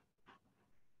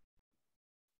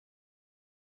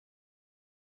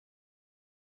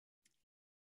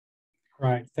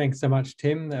 Right, thanks so much,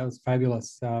 Tim. That was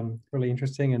fabulous, really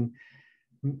interesting, and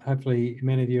hopefully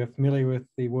many of you are familiar with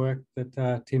the work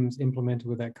that Tim's implemented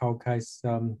with that cold case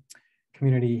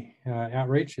community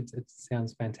outreach. It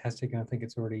sounds fantastic, and I think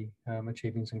it's already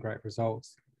achieving some great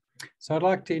results. So I'd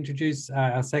like to introduce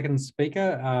our second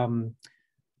speaker,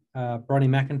 Bronnie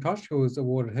Mackintosh, who was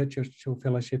awarded her Churchill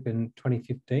Fellowship in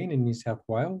 2015 in New South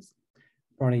Wales.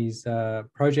 Bronnie's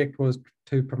project was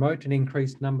to promote and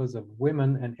increase numbers of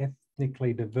women and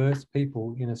ethnically diverse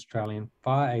people in Australian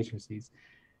fire agencies.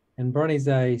 And Bronnie's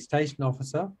a station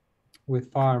officer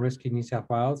with Fire and Rescue New South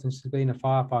Wales, and she's been a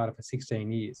firefighter for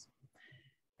 16 years.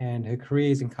 And her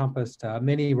career's encompassed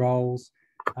many roles,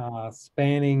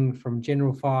 spanning from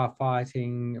general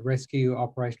firefighting, rescue,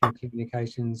 operational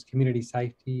communications, community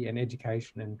safety, and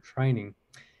education and training.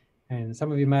 And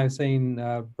some of you may have seen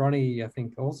Bronnie, I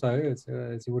think also,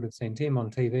 as you would have seen Tim on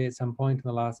TV at some point in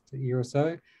the last year or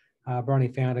so.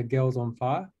 Bronnie founded Girls on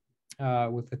Fire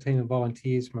with a team of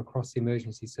volunteers from across the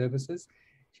emergency services.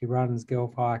 She runs Girl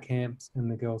Fire Camps and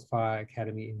the Girls Fire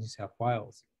Academy in New South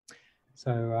Wales.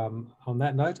 So on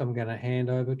that note, I'm going to hand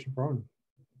over to Bron.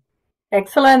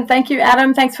 Excellent. Thank you,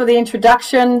 Adam. Thanks for the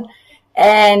introduction.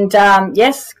 And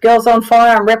yes, Girls on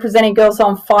Fire. I'm representing Girls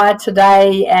on Fire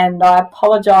today, and I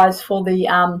apologise for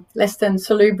the less than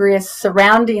salubrious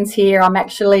surroundings here. I'm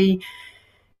actually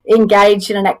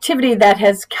engaged in an activity that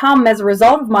has come as a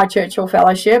result of my Churchill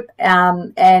Fellowship,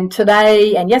 and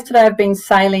today and yesterday I've been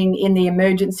sailing in the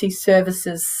emergency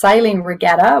services sailing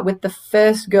regatta with the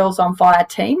first Girls on Fire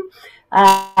team,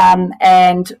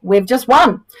 and we've just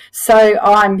won. So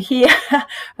I'm here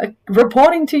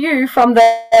reporting to you from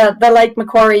the Lake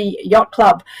Macquarie Yacht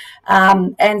Club,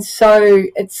 and so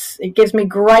it gives me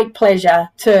great pleasure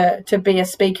to be a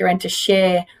speaker and to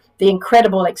share the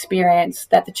incredible experience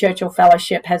that the Churchill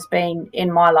Fellowship has been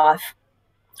in my life.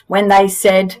 When they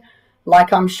said,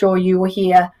 like I'm sure you will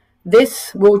hear,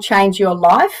 this will change your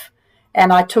life,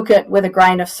 and I took it with a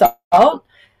grain of salt.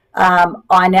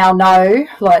 I now know,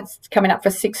 like it's coming up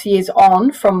for 6 years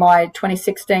on from my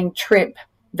 2016 trip,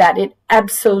 that it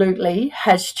absolutely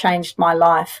has changed my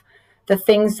life. The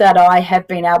things that I have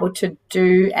been able to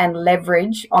do and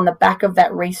leverage on the back of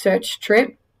that research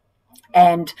trip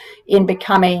And in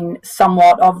becoming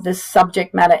somewhat of the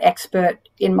subject matter expert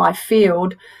in my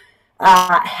field,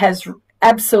 has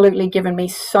absolutely given me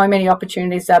so many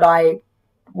opportunities that I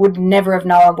would never have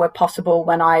known were possible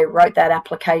when I wrote that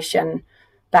application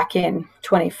back in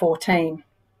 2014.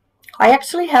 I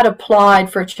actually had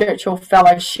applied for a Churchill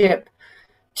Fellowship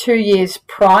 2 years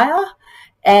prior,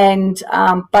 and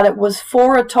but it was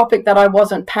for a topic that I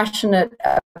wasn't passionate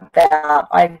about.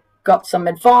 I got some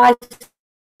advice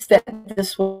that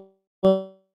this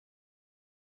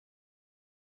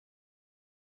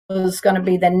was going to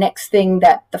be the next thing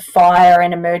that the fire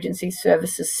and emergency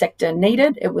services sector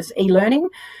needed. It was e-learning,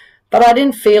 but I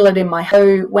didn't feel it in my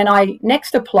heart. When I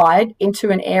next applied into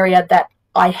an area that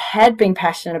I had been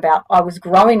passionate about, I was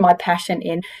growing my passion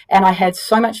in, and I had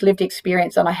so much lived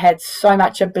experience and I had so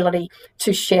much ability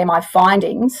to share my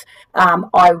findings,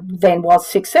 I then was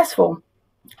successful.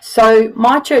 So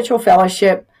my Churchill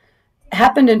Fellowship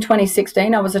happened in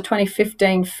 2016. I was a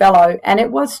 2015 fellow, and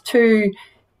it was to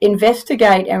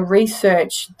investigate and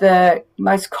research the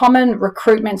most common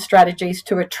recruitment strategies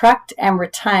to attract and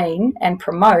retain and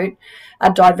promote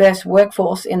a diverse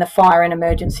workforce in the fire and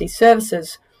emergency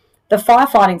services. The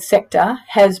firefighting sector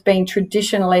has been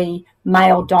traditionally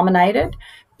male dominated,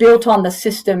 built on the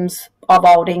systems of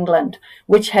Old England,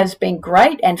 which has been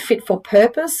great and fit for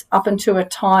purpose up until a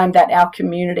time that our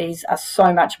communities are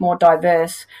so much more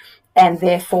diverse, and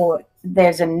therefore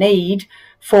there's a need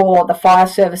for the fire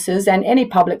services and any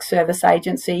public service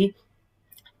agency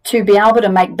to be able to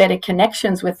make better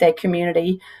connections with their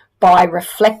community by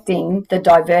reflecting the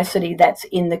diversity that's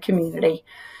in the community.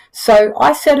 So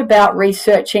I set about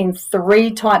researching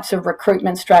 3 types of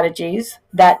recruitment strategies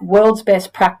that world's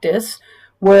best practice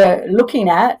were looking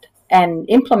at and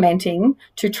implementing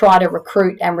to try to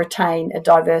recruit and retain a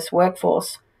diverse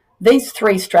workforce. These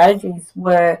 3 strategies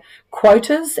were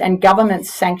quotas and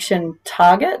government-sanctioned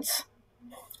targets.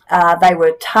 They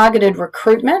were targeted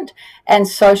recruitment and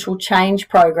social change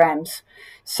programs.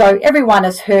 So everyone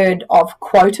has heard of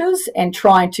quotas and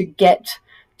trying to get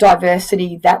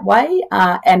diversity that way.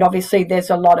 And obviously there's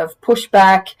a lot of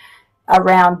pushback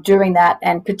around doing that,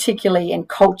 and particularly in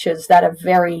cultures that are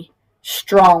very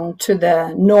strong to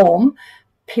the norm.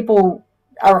 People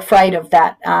are afraid of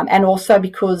that. And also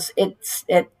because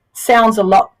it sounds a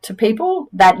lot to people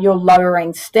that you're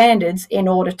lowering standards in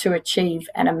order to achieve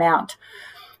an amount.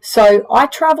 So I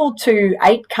traveled to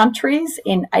 8 countries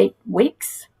in 8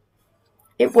 weeks.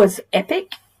 It was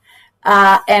epic.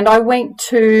 And I went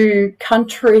to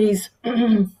countries,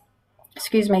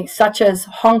 such as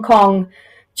Hong Kong,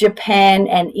 Japan,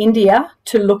 and India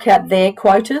to look at their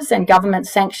quotas and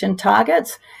government-sanctioned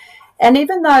targets. And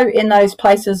even though in those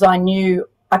places I knew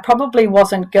I probably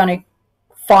wasn't going to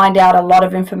find out a lot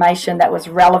of information that was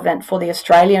relevant for the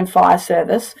Australian Fire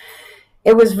Service,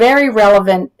 it was very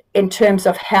relevant in terms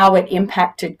of how it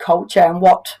impacted culture and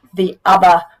what the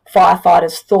other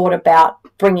firefighters thought about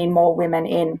bringing more women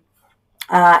in.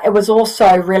 It was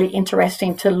also really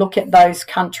interesting to look at those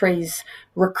countries'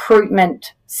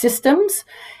 recruitment systems,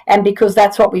 and because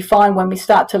that's what we find when we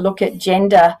start to look at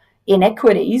gender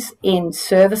inequities in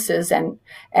services and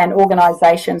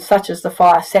organisations such as the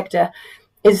fire sector,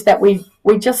 is that we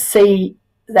just see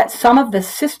that some of the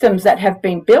systems that have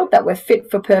been built that were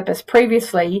fit for purpose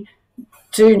previously,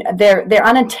 they're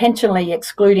unintentionally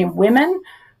excluding women,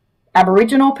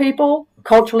 Aboriginal people,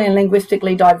 culturally and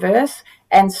linguistically diverse.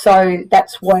 And so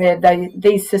that's where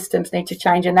these systems need to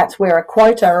change, and that's where a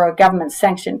quota or a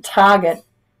government-sanctioned target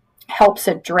helps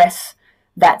address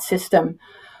that system.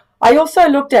 I also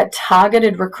looked at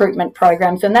targeted recruitment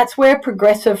programs, and that's where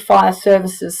progressive fire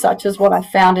services, such as what I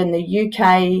found in the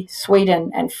UK,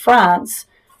 Sweden, and France,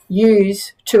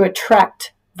 use to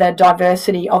attract the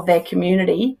diversity of their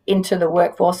community into the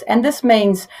workforce. And this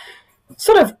means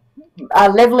sort of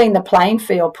leveling the playing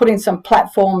field, putting some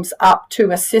platforms up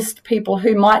to assist people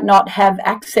who might not have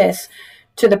access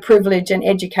to the privilege and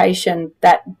education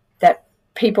that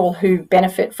people who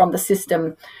benefit from the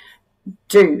system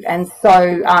do. And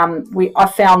so I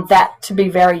found that to be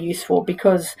very useful,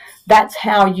 because that's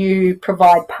how you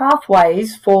provide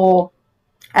pathways for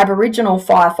Aboriginal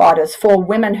firefighters, for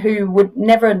women who would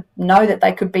never know that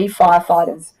they could be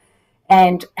firefighters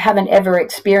and haven't ever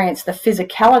experienced the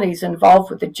physicalities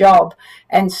involved with the job.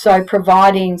 And so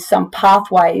providing some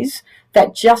pathways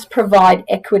that just provide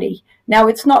equity. Now,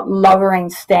 it's not lowering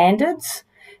standards.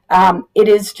 It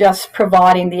is just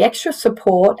providing the extra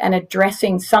support and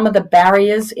addressing some of the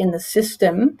barriers in the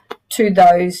system to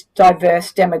those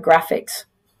diverse demographics.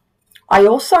 I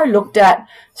also looked at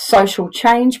social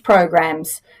change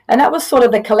programs, and that was sort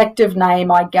of the collective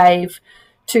name I gave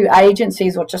to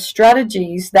agencies or to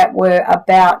strategies that were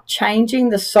about changing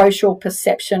the social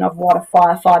perception of what a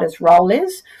firefighter's role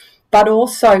is, but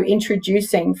also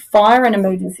introducing fire and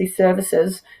emergency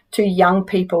services to young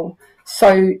people.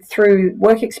 So through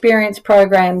work experience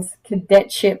programs,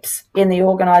 cadetships in the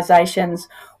organisations,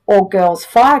 or girls'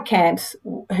 fire camps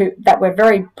that were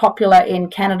very popular in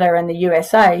Canada and the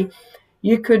USA,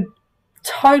 you could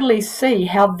totally see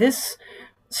how this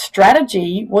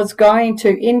strategy was going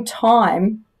to, in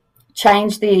time,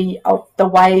 change the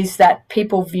ways that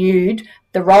people viewed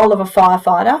the role of a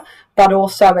firefighter, but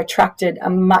also attracted a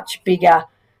much bigger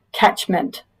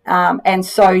catchment. And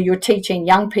so you're teaching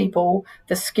young people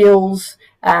the skills,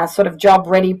 sort of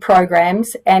job-ready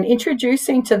programs, and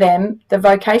introducing to them the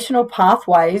vocational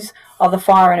pathways of the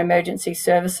fire and emergency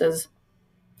services.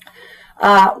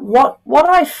 What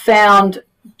I found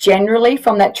generally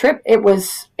from that trip, it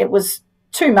was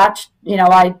too much. You know,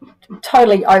 I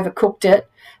totally overcooked it,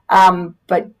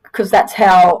 but because that's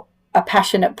how a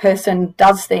passionate person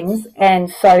does things.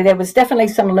 And so there was definitely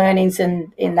some learnings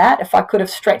in that. If I could have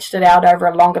stretched it out over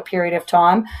a longer period of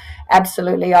time,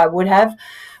 absolutely I would have.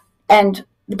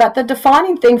 But the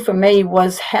defining thing for me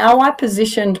was how I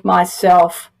positioned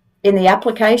myself in the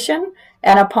application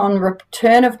and upon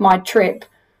return of my trip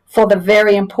for the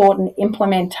very important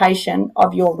implementation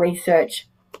of your research.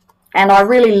 And I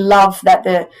really love that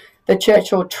the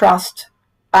Churchill Trust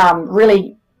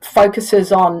really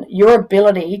focuses on your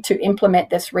ability to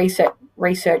implement this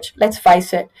research. Let's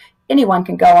face it, anyone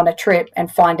can go on a trip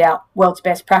and find out world's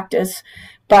best practice,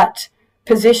 but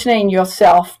positioning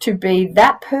yourself to be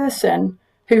that person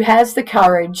who has the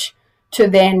courage to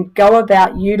then go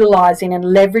about utilizing and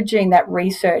leveraging that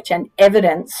research and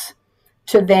evidence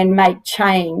to then make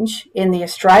change in the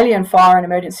Australian fire and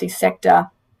emergency sector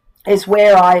is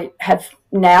where I have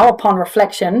now, upon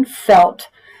reflection, felt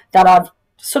that I've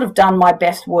sort of done my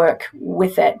best work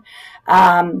with it.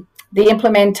 The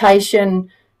implementation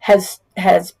has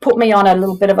put me on a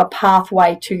little bit of a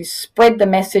pathway to spread the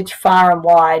message far and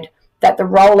wide that the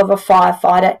role of a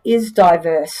firefighter is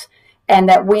diverse, and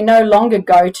that we no longer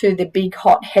go to the big,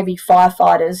 hot, heavy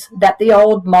firefighters that the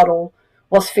old model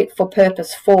was fit for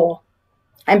purpose for.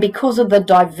 And because of the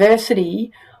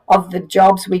diversity of the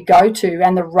jobs we go to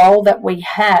and the role that we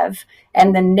have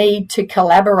and the need to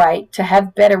collaborate, to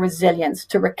have better resilience,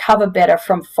 to recover better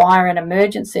from fire and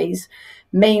emergencies,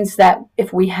 means that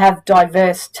if we have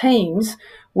diverse teams,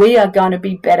 we are going to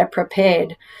be better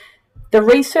prepared. The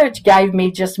research gave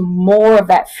me just more of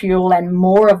that fuel and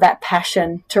more of that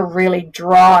passion to really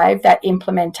drive that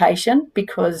implementation,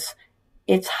 because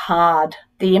it's hard.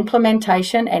 The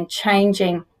implementation and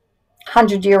changing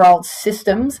 100-year-old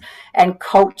systems and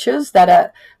cultures that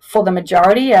are, for the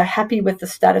majority, are happy with the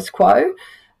status quo.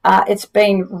 It's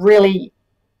been really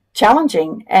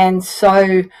challenging. And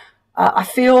so I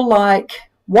feel like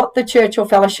what the Churchill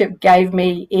Fellowship gave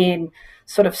me in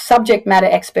sort of subject matter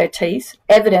expertise,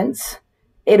 evidence,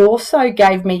 it also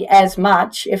gave me as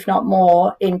much, if not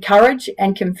more, in courage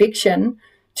and conviction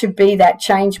to be that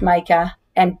change maker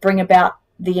and bring about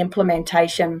the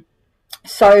implementation.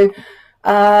 So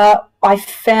I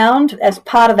found, as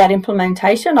part of that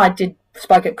implementation, I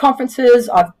spoke at conferences.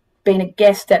 I've been a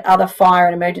guest at other fire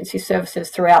and emergency services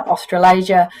throughout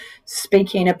Australasia,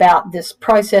 speaking about this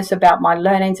process, about my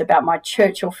learnings, about my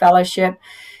Churchill Fellowship.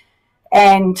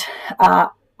 And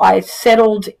I've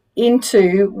settled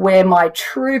into where my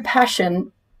true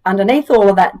passion, underneath all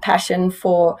of that passion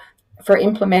for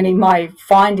implementing my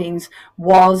findings,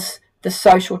 was the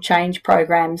social change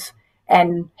programs.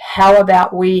 And how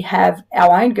about we have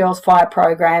our own Girls Fire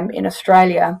program in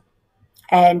Australia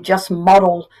and just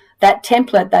model that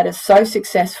template that is so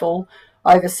successful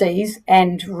overseas,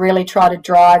 and really try to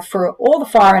drive for all the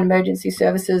fire and emergency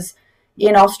services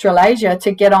in Australasia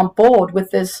to get on board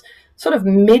with this sort of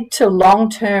mid to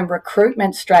long-term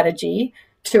recruitment strategy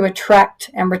to attract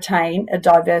and retain a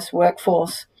diverse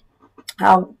workforce.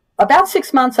 About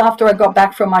 6 months after I got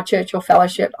back from my Churchill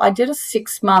Fellowship, I did a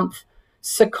 6-month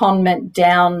secondment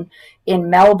down in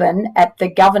Melbourne at the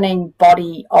governing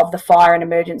body of the fire and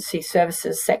emergency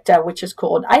services sector, which is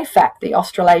called AFAC, the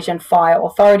Australasian Fire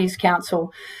Authorities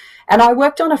Council. And I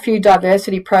worked on a few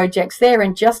diversity projects there,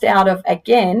 and just out of,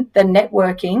 again, the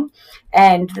networking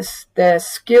and the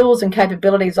skills and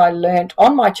capabilities I learned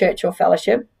on my Churchill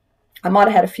Fellowship, I might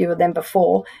have had a few of them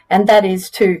before, and that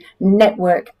is to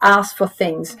network, ask for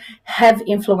things, have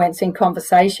influencing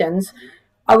conversations.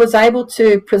 I was able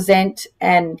to present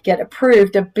and get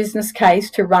approved a business case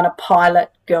to run a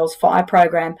pilot girls' fire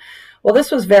program. Well,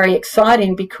 this was very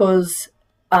exciting because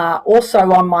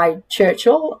also on my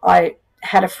Churchill, I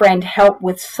had a friend help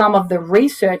with some of the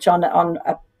research on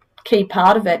a key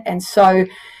part of it. And so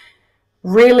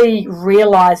really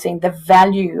realizing the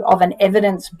value of an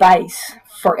evidence base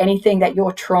for anything that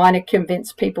you're trying to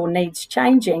convince people needs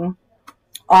changing,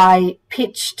 I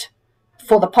pitched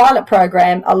for the pilot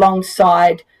program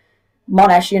alongside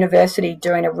Monash University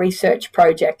doing a research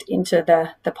project into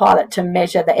the pilot to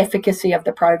measure the efficacy of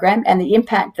the program and the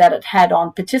impact that it had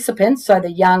on participants, so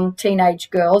the young teenage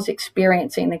girls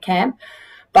experiencing the camp,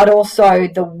 but also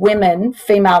the women,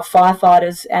 female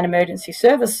firefighters and emergency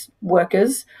service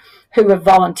workers who were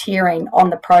volunteering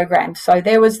on the program. So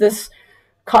there was this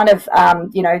kind of,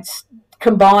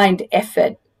 combined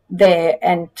effort there,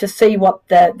 and to see what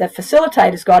the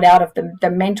facilitators got out of the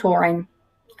mentoring.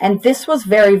 And this was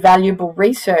very valuable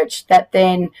research that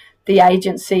then the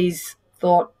agencies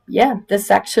thought, yeah, this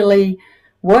actually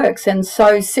works. And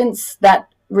so since that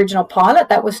original pilot,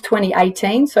 that was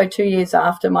 2018, so 2 years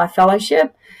after my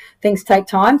fellowship, things take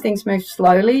time, things move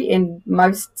slowly in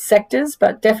most sectors,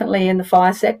 but definitely in the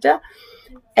fire sector.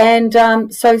 And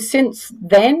so since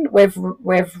then, we've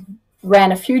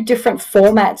ran a few different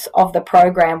formats of the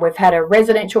program. We've had a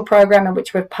residential program in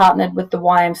which we've partnered with the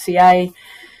YMCA.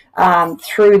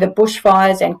 Through the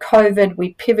bushfires and COVID,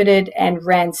 we pivoted and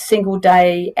ran single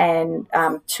day and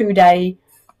 2 day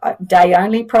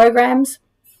only programs.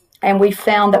 And we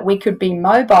found that we could be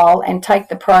mobile and take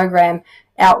the program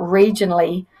out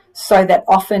regionally, so that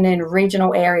often in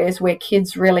regional areas where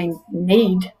kids really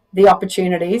need the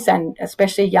opportunities, and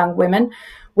especially young women,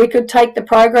 we could take the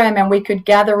program and we could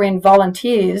gather in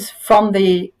volunteers from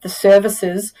the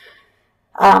services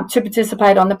to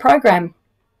participate on the program.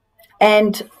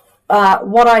 And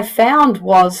what I found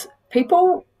was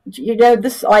people,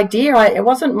 this idea, it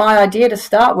wasn't my idea to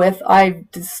start with. I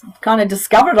just kind of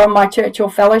discovered it on my Churchill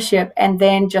Fellowship, and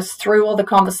then just through all the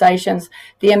conversations,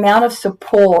 the amount of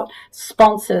support,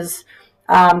 sponsors,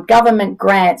 government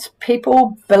grants,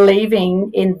 people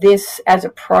believing in this as a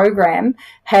program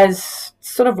has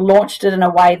sort of launched it in a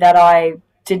way that I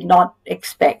did not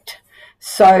expect.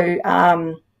 So,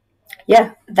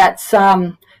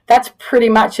 that's pretty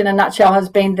much in a nutshell has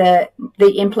been the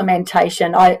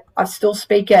implementation. I still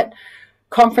speak at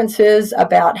conferences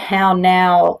about how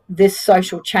now this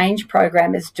social change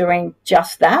program is doing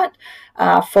just that.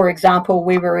 For example,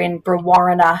 we were in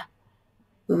Brewarrina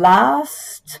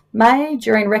last May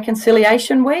during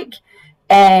Reconciliation Week,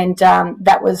 and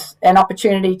that was an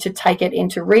opportunity to take it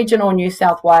into regional New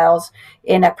South Wales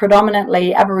in a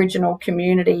predominantly Aboriginal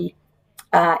community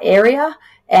area.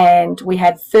 And we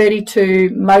had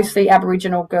 32 mostly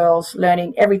Aboriginal girls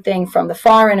learning everything from the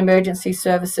fire and emergency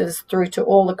services through to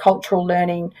all the cultural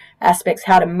learning aspects,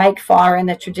 how to make fire in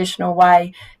the traditional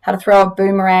way, how to throw a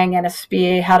boomerang and a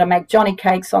spear, how to make johnny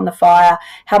cakes on the fire,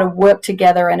 how to work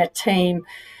together in a team.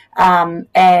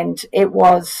 And it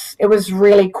was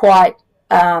really quite,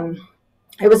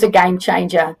 it was a game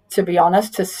changer, to be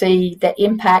honest, to see the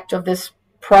impact of this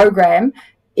program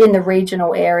in the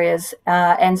regional areas.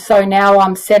 And so now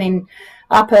I'm setting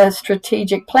up a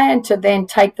strategic plan to then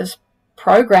take this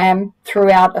program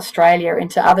throughout Australia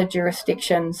into other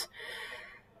jurisdictions.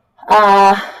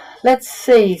 Let's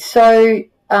see. So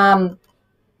the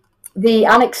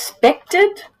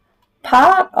unexpected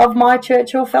part of my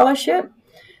Churchill Fellowship,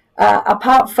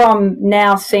 apart from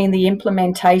now seeing the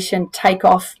implementation take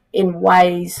off in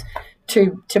ways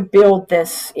to build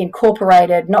this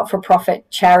incorporated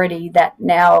not-for-profit charity that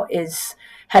now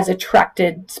has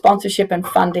attracted sponsorship and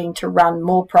funding to run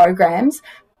more programs.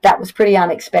 That was pretty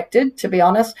unexpected, to be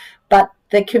honest. But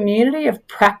the community of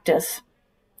practice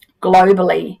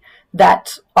globally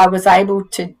that I was able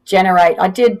to generate. I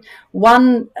did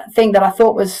one thing that I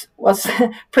thought was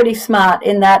pretty smart,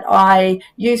 in that I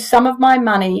used some of my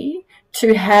money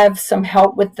to have some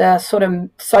help with the sort of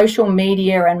social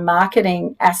media and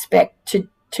marketing aspect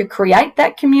to create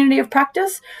that community of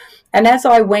practice. And as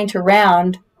I went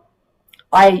around,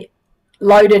 I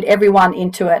loaded everyone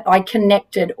into it. I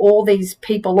connected all these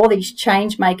people, all these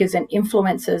change makers and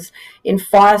influencers in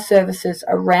fire services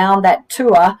around that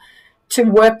tour to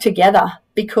work together,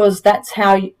 because that's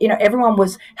how, everyone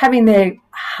was having their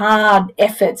hard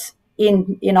efforts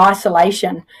in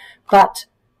isolation, but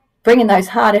bringing those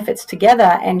hard efforts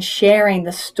together and sharing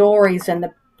the stories and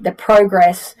the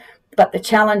progress, but the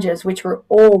challenges, which were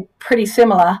all pretty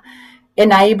similar,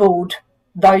 enabled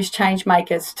those change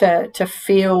makers to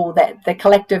feel that the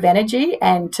collective energy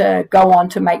and to go on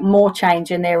to make more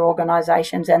change in their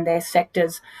organisations and their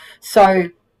sectors. So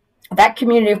that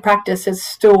community of practice is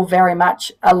still very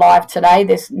much alive today.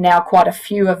 There's now quite a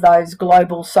few of those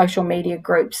global social media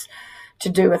groups to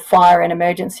do with fire and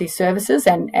emergency services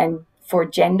and for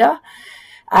gender.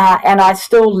 And I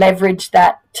still leverage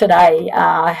that today.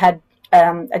 I had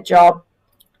a job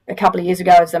a couple of years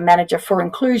ago as a manager for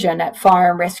inclusion at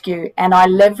fire and rescue, and I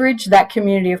leveraged that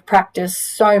community of practice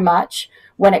so much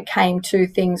when it came to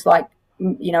things like,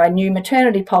 you know, a new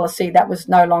maternity policy that was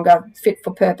no longer fit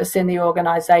for purpose in the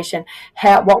organisation.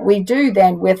 What we do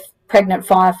then with pregnant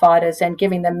firefighters and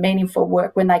giving them meaningful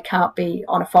work when they can't be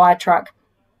on a fire truck.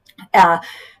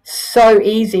 So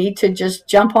easy to just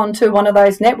jump onto one of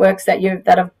those networks that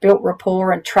have built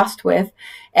rapport and trust with,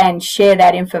 and share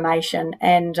that information.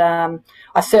 And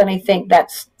I certainly think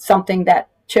that's something that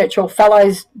Churchill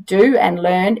Fellows do and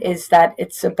learn, is that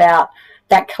it's about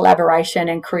that collaboration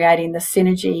and creating the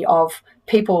synergy of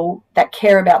people that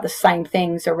care about the same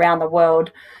things around the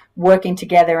world, working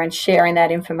together and sharing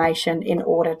that information in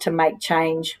order to make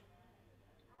change.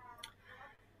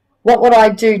 What would I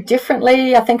do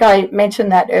differently? I think I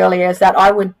mentioned that earlier, is that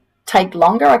I would take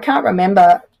longer. I can't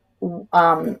remember,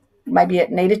 maybe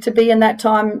it needed to be in that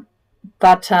time,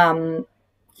 but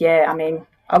yeah, I mean,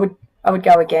 I would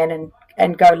go again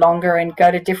and go longer and go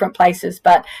to different places,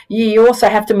 but you also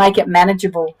have to make it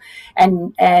manageable.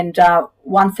 And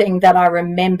one thing that I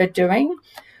remember doing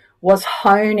was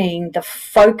honing the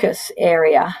focus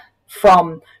area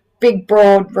from big,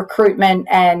 broad recruitment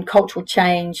and cultural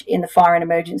change in the fire and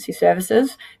emergency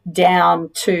services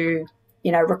down to,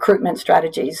 you know, recruitment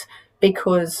strategies,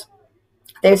 because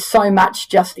there's so much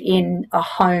just in a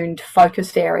honed,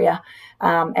 focused area.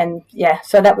 And yeah,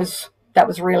 so that was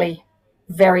really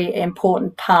very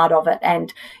important part of it.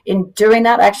 And in doing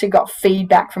that, I actually got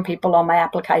feedback from people on my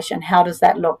application. How does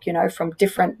that look, you know, from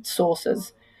different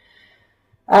sources?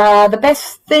 The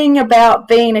best thing about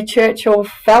being a Churchill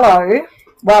Fellow,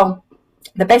 well,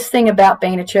 the best thing about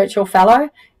being a Churchill Fellow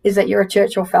is that you're a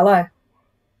Churchill Fellow,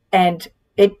 and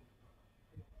it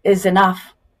is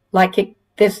enough. Like, you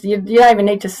don't even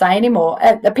need to say anymore.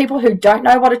 The people who don't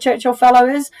know what a Churchill Fellow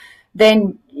is,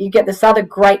 then you get this other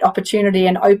great opportunity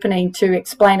and opening to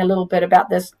explain a little bit about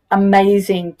this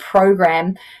amazing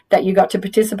program that you got to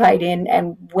participate in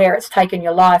and where it's taken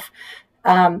your life.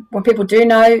 When people do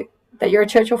know that you're a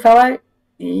Churchill Fellow,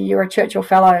 you're a Churchill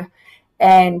Fellow.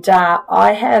 And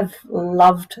I have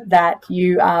loved that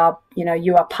you are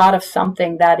part of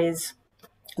something that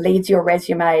leads your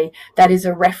resume, that is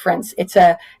a reference. It's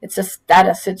a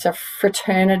status, it's a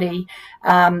fraternity.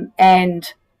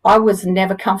 And I was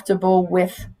never comfortable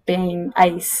with being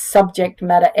a subject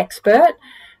matter expert,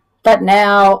 but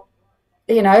now,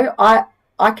 you know, I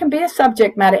can be a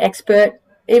subject matter expert.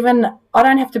 Even I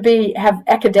don't have to have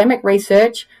academic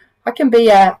research. I can be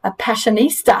a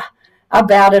passionista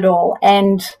about it all,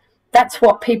 and that's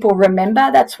what people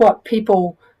remember. That's what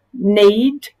people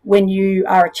need when you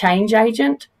are a change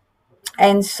agent.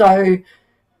 And so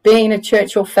being a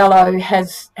Churchill Fellow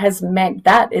has meant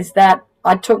that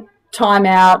I took time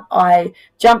out, I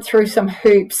jumped through some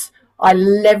hoops, I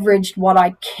leveraged what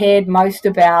I cared most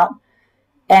about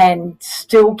and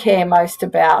still care most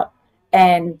about,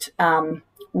 and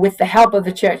with the help of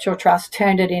the Churchill Trust,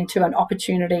 turned it into an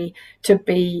opportunity to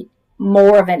be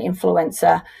more of an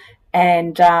influencer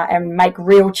and make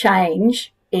real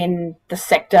change in the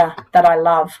sector that I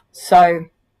love. So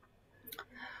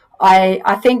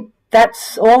I think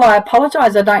that's all. I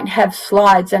apologise, I don't have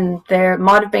slides, and there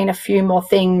might have been a few more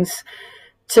things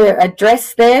to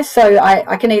address there. So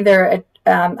I can either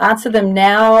answer them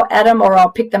now, Adam, or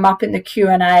I'll pick them up in the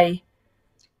Q&A.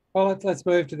 Well, let's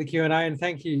move to the Q&A, and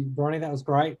thank you, Bronnie. That was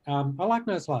great. I like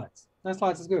no slides. No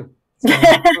slides is good. So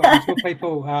I'm sure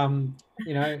people,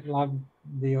 you know, love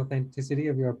the authenticity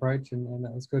of your approach, and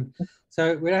that was good.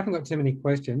 So we haven't got too many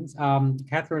questions.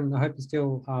 Catherine, I hope you're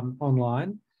still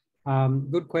online.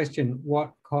 Good question.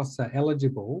 What costs are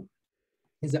eligible?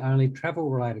 Is it only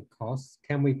travel-related costs?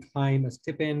 Can we claim a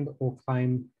stipend or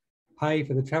pay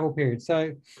for the travel period?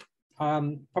 So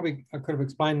probably I could have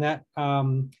explained that.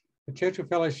 The Churchill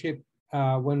Fellowship,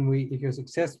 if you're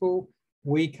successful,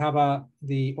 we cover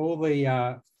all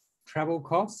the travel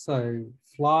costs, so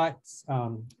flights,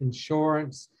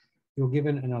 insurance. You're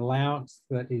given an allowance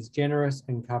that is generous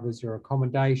and covers your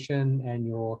accommodation and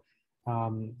your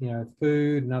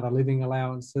food and other living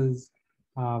allowances.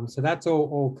 So that's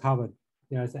all covered.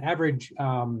 You know, it's the average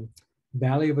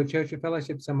value of a Churchill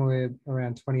Fellowship somewhere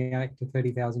around $28,000 to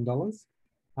 $30,000.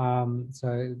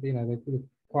 So you know, they're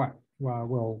quite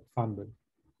well funded.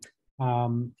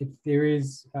 If there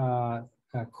is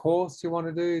a course you want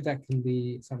to do, that can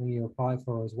be something you apply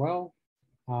for as well.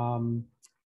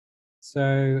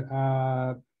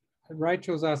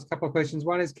 Rachel's asked a couple of questions.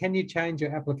 One is, can you change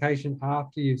your application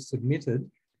after you've submitted?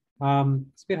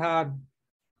 It's a bit hard,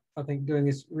 I think, doing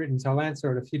this written, so I'll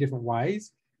answer it a few different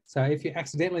ways. So if you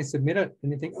accidentally submit it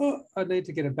and you think, oh, I need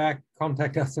to get it back,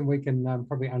 contact us and we can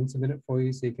probably unsubmit it for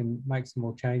you so you can make some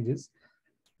more changes.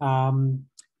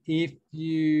 If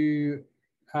you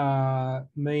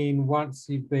mean once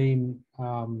you've been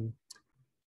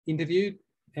interviewed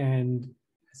and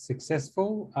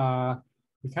successful,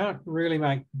 you can't really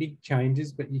make big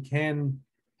changes, but you can,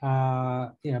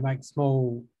 make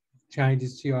small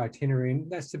changes to your itinerary,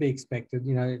 and that's to be expected.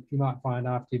 You might find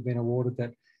after you've been awarded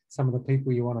that some of the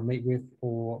people you want to meet with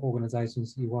or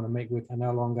organisations you want to meet with are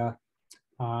no longer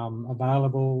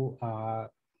available.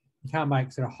 You can't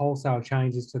make sort of wholesale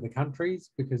changes to the countries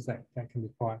because that can be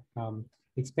quite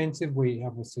expensive. We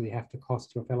obviously have to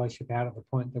cost your fellowship out at the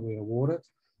point that we award it.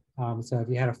 So if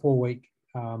you had a 4-week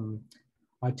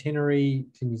itinerary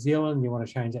to New Zealand, you want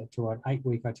to change that to an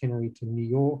 8-week itinerary to New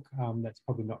York, that's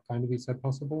probably not going to be so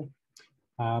possible.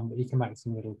 But you can make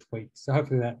some little tweaks. So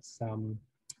hopefully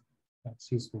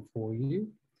that's useful for you.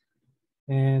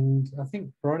 And I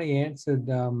think Bronnie answered,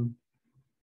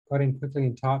 got in quickly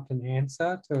and typed an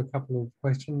answer to a couple of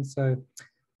questions. So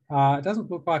it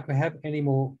doesn't look like we have any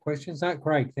more questions. No,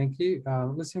 great, thank you.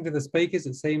 Listening to the speakers,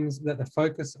 it seems that the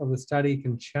focus of the study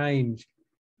can change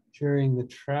during the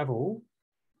travel.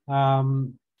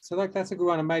 So that's a good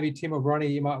one. And maybe Tim or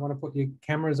Bronnie, you might want to put your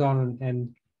cameras on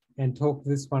and talk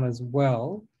this one as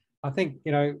well. I think,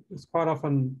 it's quite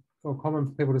often or common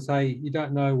for people to say, you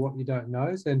don't know what you don't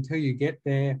know. So until you get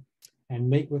there and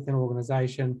meet with an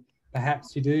organisation,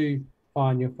 perhaps you do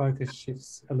find your focus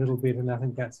shifts a little bit, and I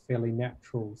think that's fairly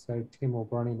natural. So Tim or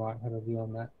Bronnie might have a view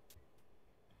on that.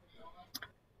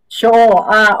 Sure.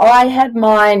 I had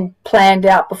mine planned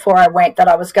out before I went that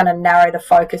I was going to narrow the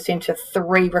focus into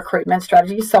 3 recruitment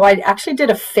strategies. So I actually did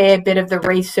a fair bit of the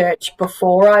research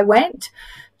before I went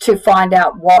to find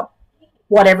out what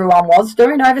everyone was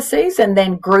doing overseas, and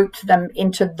then grouped them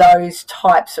into those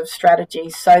types of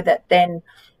strategies so that then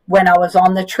when I was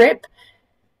on the trip,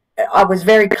 I was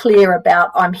very clear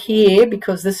about I'm here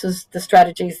because this is the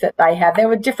strategies that they have. There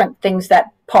were different things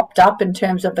that popped up in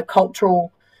terms of the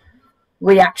cultural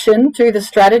reaction to the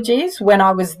strategies when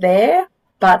I was there,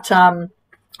 but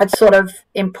it's sort of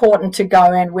important to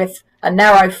go in with a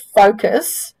narrow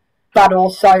focus, but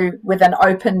also with an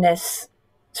openness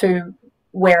to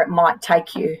where it might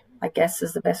take you, I guess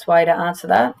is the best way to answer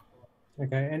that.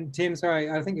 Okay, and Tim, sorry,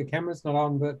 I think your camera's not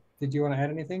on, but did you want to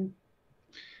add anything?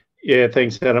 Yeah,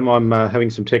 thanks, Adam. I'm having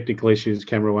some technical issues.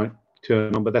 Camera won't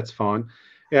turn on, but that's fine.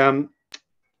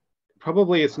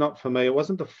 Probably it's not for me. It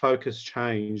wasn't the focus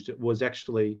changed. It was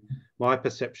actually my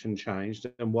perception changed,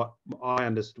 and what I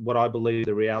understood, what I believe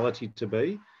the reality to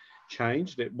be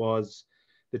changed. It was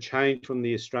the change from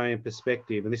the Australian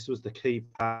perspective, and this was the key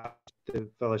part the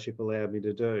fellowship allowed me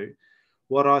to do.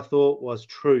 What I thought was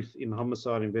truth in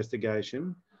homicide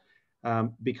investigation,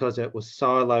 because it was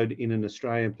siloed in an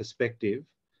Australian perspective,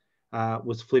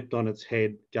 was flipped on its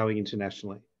head going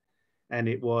internationally. And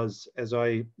it was, as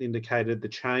I indicated, the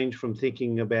change from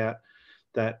thinking about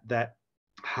that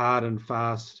hard and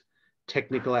fast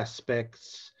technical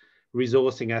aspects,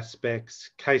 resourcing aspects,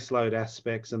 caseload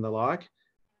aspects and the like,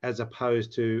 as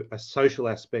opposed to a social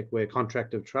aspect where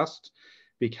contract of trust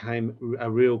became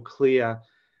a real clear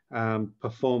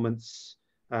performance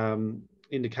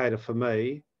indicator for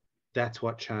me. That's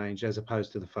what changed as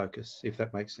opposed to the focus, if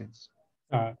that makes sense.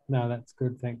 No, that's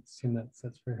good. Thanks, Tim. That's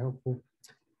very helpful.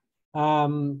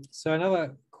 So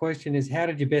another question is, how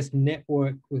did you best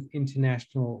network with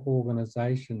international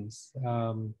organisations?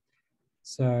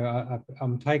 So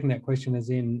I'm taking that question as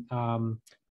in,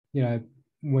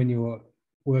 when you were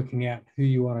working out who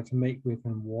you wanted to meet with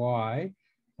and why.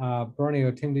 Bronnie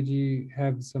or Tim, did you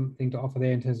have something to offer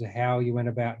there in terms of how you went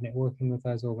about networking with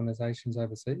those organisations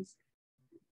overseas?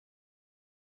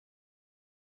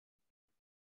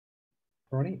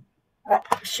 Bronnie?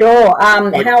 Sure.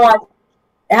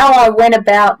 How I went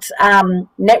about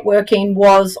networking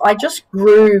was I just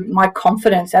grew my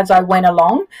confidence as I went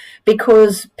along,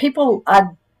 because people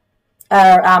are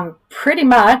pretty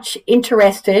much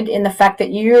interested in the fact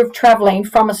that you're travelling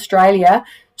from Australia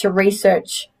to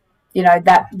research,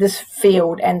 this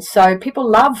field. And so people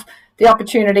love the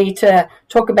opportunity to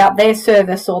talk about their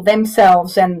service or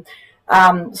themselves. And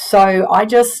so I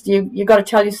just, you got to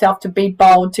tell yourself to be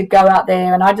bold, to go out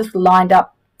there. And I just lined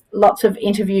up lots of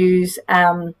interviews,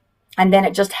 and then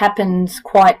it just happens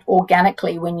quite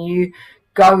organically when you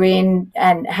go in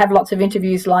and have lots of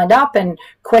interviews lined up and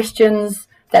questions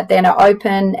that then are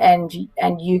open, and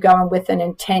you go in with an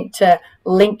intent to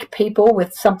link people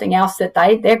with something else that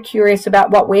they're curious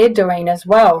about what we're doing as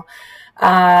well.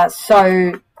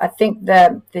 So I think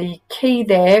the key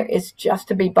there is just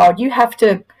to be bold. You have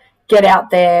to get out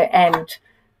there and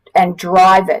and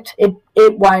drive it.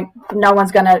 It won't, no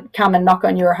one's going to come and knock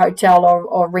on your hotel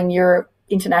or ring your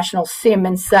international SIM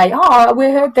and say, oh, we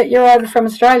heard that you're over from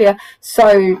Australia.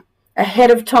 So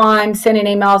ahead of time, sending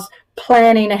emails,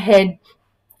 planning ahead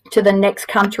to the next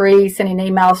country, sending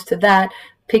emails to that,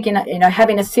 picking,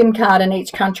 having a SIM card in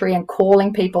each country and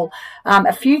calling people.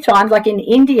 A few times, like in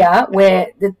India, where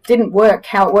it didn't work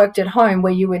how it worked at home,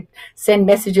 where you would send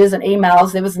messages and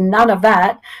emails, there was none of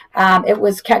that. It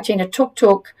was catching a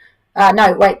tuk-tuk.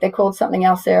 No, wait, they're called something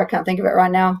else there. I can't think of it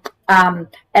right now. And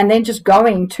then just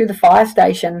going to the fire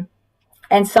station.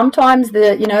 And sometimes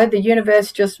the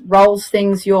universe just rolls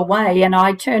things your way. And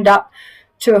I turned up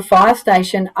to a fire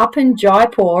station up in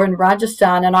Jaipur in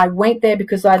Rajasthan, and I went there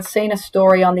because I'd seen a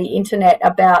story on the internet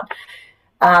about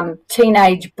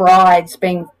teenage brides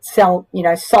being sold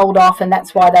off, and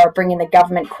that's why they were bringing the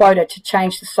government quota to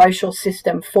change the social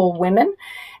system for women.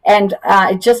 And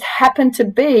it just happened to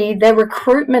be their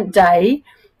recruitment day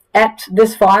at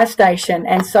this fire station,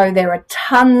 and so there are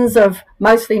tons of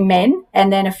mostly men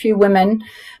and then a few women.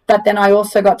 But then I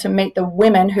also got to meet the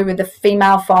women who were the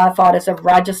female firefighters of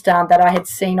Rajasthan that I had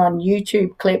seen on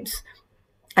YouTube clips.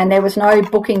 And there was no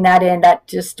booking that in. That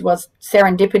just was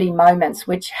serendipity moments,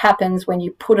 which happens when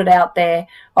you put it out there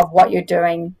of what you're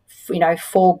doing,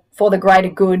 for the greater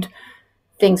good.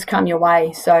 Things come your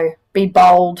way. So be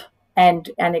bold and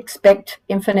expect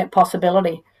infinite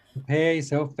possibility. Prepare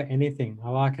yourself for anything. I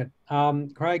like it.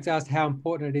 Craig's asked how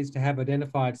important it is to have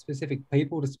identified specific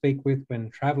people to speak with when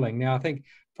traveling. Now, I think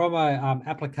from a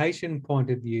application point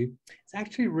of view, it's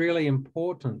actually really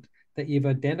important that you've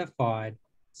identified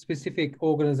specific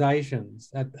organizations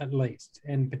at least,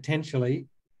 and potentially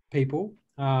people,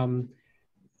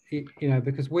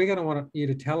 because we're going to want you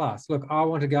to tell us, look, I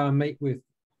want to go and meet with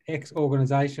X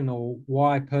organization or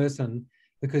Y person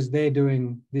because they're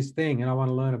doing this thing and I want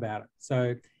to learn about it.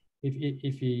 So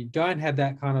if you don't have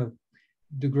that kind of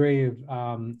degree of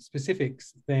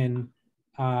specifics, then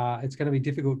it's going to be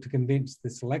difficult to convince the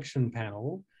selection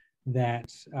panel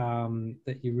that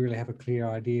you really have a clear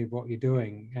idea of what you're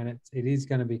doing. And it is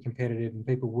going to be competitive, and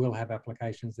people will have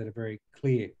applications that are very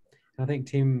clear. And I think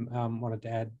Tim wanted to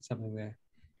add something there.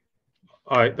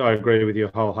 I agree with you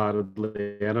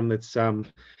wholeheartedly, Adam. It's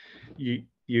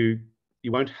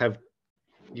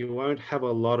you won't have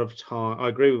a lot of time. I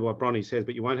agree with what Bronnie says,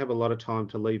 but you won't have a lot of time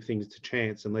to leave things to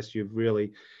chance unless you've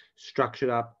really structured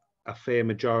up a fair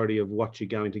majority of what you're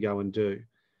going to go and do,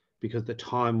 because the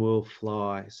time will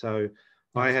fly. So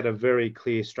I had a very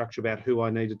clear structure about who I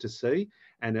needed to see,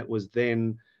 and it was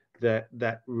then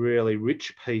that really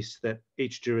rich piece that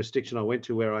each jurisdiction I went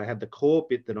to, where I had the core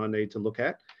bit that I need to look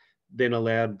at, then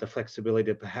allowed the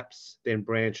flexibility to perhaps then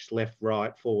branch left,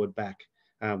 right, forward, back.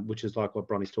 Which is like what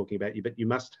Bronnie's talking about. But you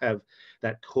must have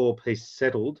that core piece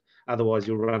settled, otherwise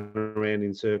you'll run around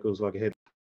in circles like a head.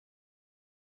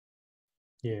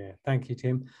 Yeah, thank you,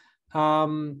 Tim.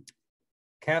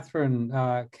 Catherine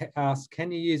asks,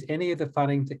 can you use any of the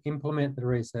funding to implement the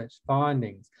research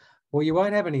findings? Well, you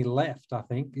won't have any left, I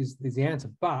think, is the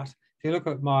answer. But if you look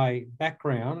at my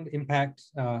background, impact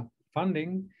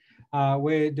funding,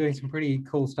 we're doing some pretty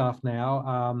cool stuff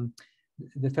now.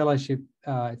 The fellowship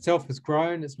itself has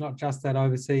grown. It's not just that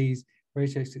overseas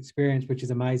research experience, which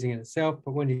is amazing in itself,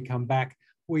 but when you come back,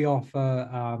 we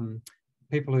offer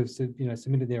people who've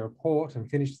submitted their report and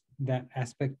finished that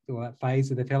aspect or that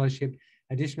phase of the fellowship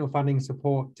additional funding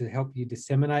support to help you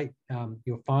disseminate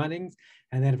your findings.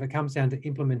 And then if it comes down to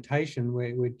implementation,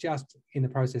 we're just in the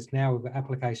process now with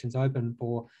applications open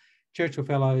for Churchill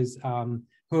Fellows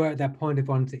who are at that point of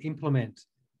wanting to implement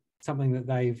something that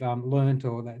they've learned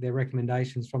or their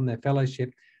recommendations from their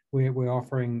fellowship. We're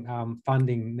offering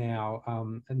funding now,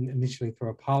 initially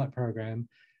through a pilot program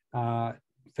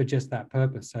for just that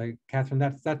purpose. So, Catherine,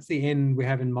 that's the end we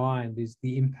have in mind, is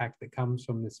the impact that comes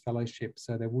from this fellowship.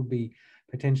 So there would be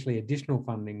potentially additional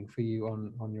funding for you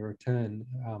on your return,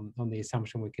 on the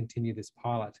assumption we continue this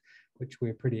pilot, which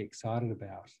we're pretty excited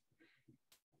about.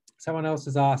 Someone else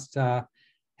has asked,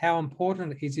 how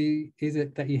important is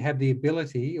it that you have the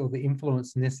ability or the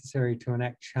influence necessary to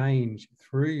enact change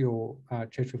through your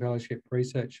Churchill Fellowship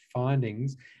research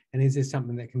findings? And is this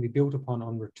something that can be built upon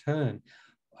on return?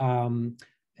 And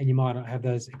you might not have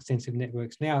those extensive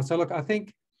networks now. So look, I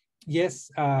think,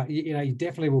 yes, you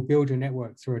definitely will build your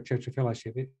network through a Churchill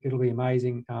Fellowship. It'll be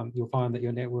amazing. You'll find that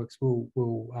your networks will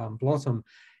blossom.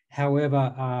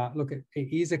 However, look, it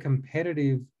is a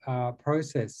competitive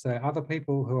process. So other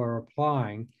people who are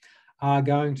applying are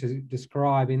going to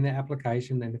describe in their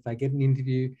application, and if they get an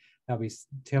interview, they'll be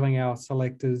telling our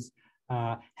selectors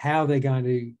how they're going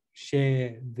to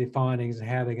share the findings and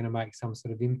how they're going to make some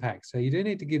sort of impact. So you do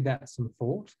need to give that some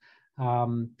thought.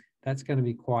 that's going to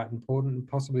be quite important.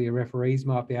 Possibly your referees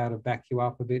might be able to back you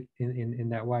up a bit in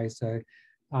that way. So,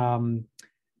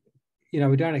 you know,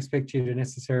 we don't expect you to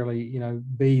necessarily, you know,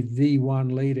 be the one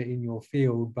leader in your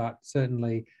field, but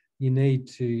certainly you need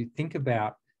to think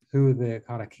about who are the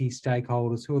kind of key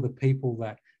stakeholders, who are the people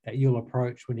that you'll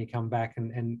approach when you come back,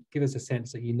 and give us a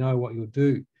sense that you know what you'll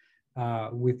do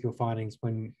with your findings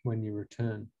when you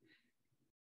return.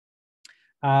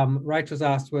 Rachel's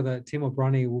asked whether Tim or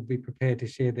Bronnie will be prepared to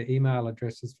share the email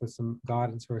addresses for some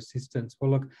guidance or assistance.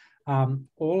 Well, look,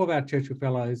 all of our Churchill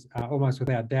Fellows, almost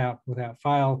without doubt, without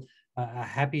fail, are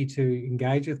happy to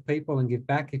engage with people and give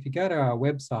back. If you go to our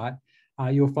website,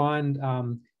 you'll find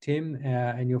Tim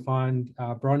and you'll find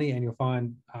Bronnie, and you'll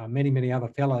find many, many other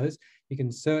fellows. You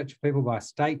can search people by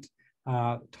state,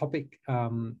 topic,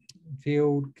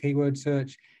 field, keyword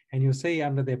search, and you'll see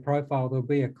under their profile there'll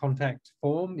be a contact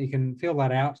form. You can fill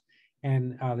that out,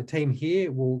 and the team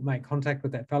here will make contact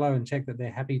with that fellow and check that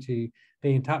they're happy to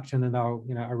be in touch, and then they'll,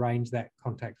 you know, arrange that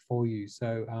contact for you.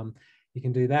 So you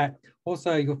can do that.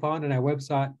 Also, you'll find on our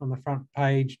website on the front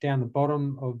page, down the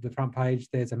bottom of the front page,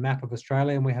 there's a map of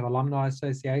Australia, and we have alumni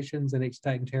associations in each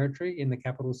state and territory in the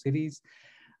capital cities.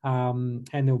 And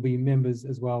there'll be members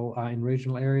as well in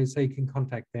regional areas, so you can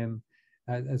contact them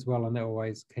as well, and they're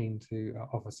always keen to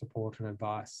offer support and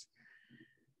advice.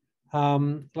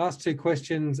 Last two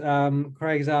questions.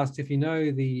 Craig's asked if you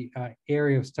know the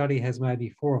area of study has maybe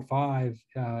 4 or 5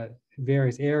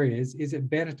 various areas, is it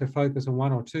better to focus on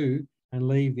 1 or 2 and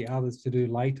leave the others to do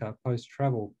later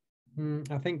post-travel?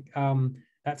 I think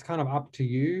that's kind of up to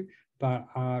you, but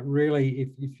really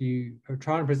if you are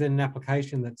trying to present an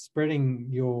application that's spreading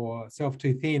yourself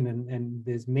too thin and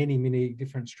there's many, many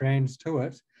different strands to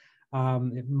it,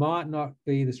 it might not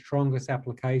be the strongest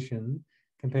application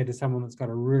compared to someone that's got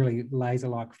a really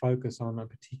laser-like focus on a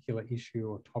particular issue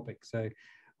or topic. So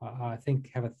I think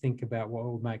have a think about what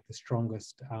will make the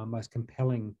strongest, most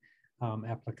compelling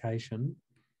application.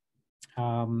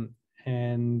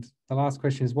 And the last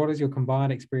question is, what is your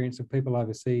combined experience of people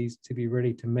overseas to be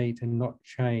ready to meet and not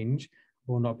change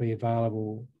or not be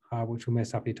available, which will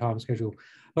mess up your time schedule?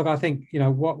 Look, I think, you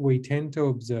know, what we tend to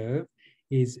observe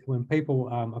is when people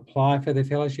apply for their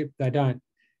fellowship, they don't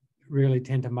really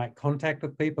tend to make contact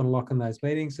with people and lock in those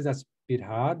meetings. So that's a bit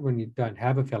hard when you don't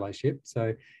have a fellowship.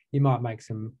 So you might make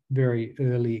some very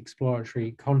early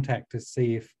exploratory contact to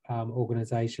see if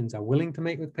organisations are willing to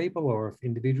meet with people, or if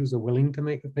individuals are willing to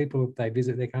meet with people if they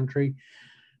visit their country.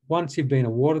 Once you've been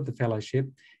awarded the fellowship,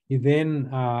 you then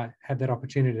have that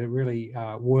opportunity to really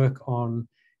work on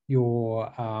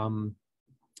your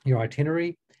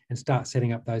itinerary and start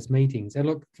setting up those meetings. And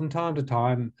look, from time to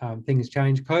time, things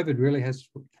change. COVID really has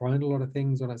thrown a lot of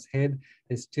things on its head.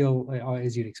 There's still,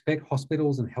 as you'd expect,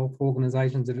 hospitals and health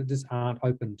organisations that just aren't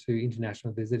open to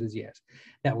international visitors yet.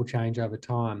 That will change over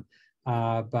time.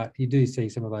 But you do see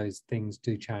some of those things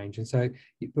do change. And so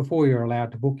before you're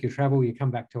allowed to book your travel, you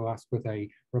come back to us with a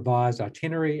revised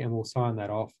itinerary and we'll sign that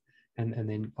off, and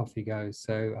then off you go.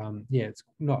 So yeah, it's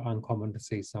not uncommon to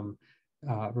see some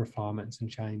refinements and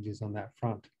changes on that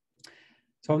front.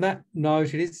 So on that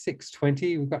note, it is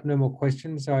 6:20. We've got no more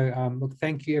questions. So look,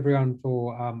 thank you everyone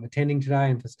for attending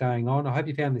today and for staying on. I hope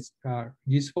you found this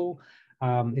useful.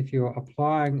 If you're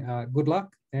applying, good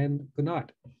luck and good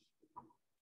night.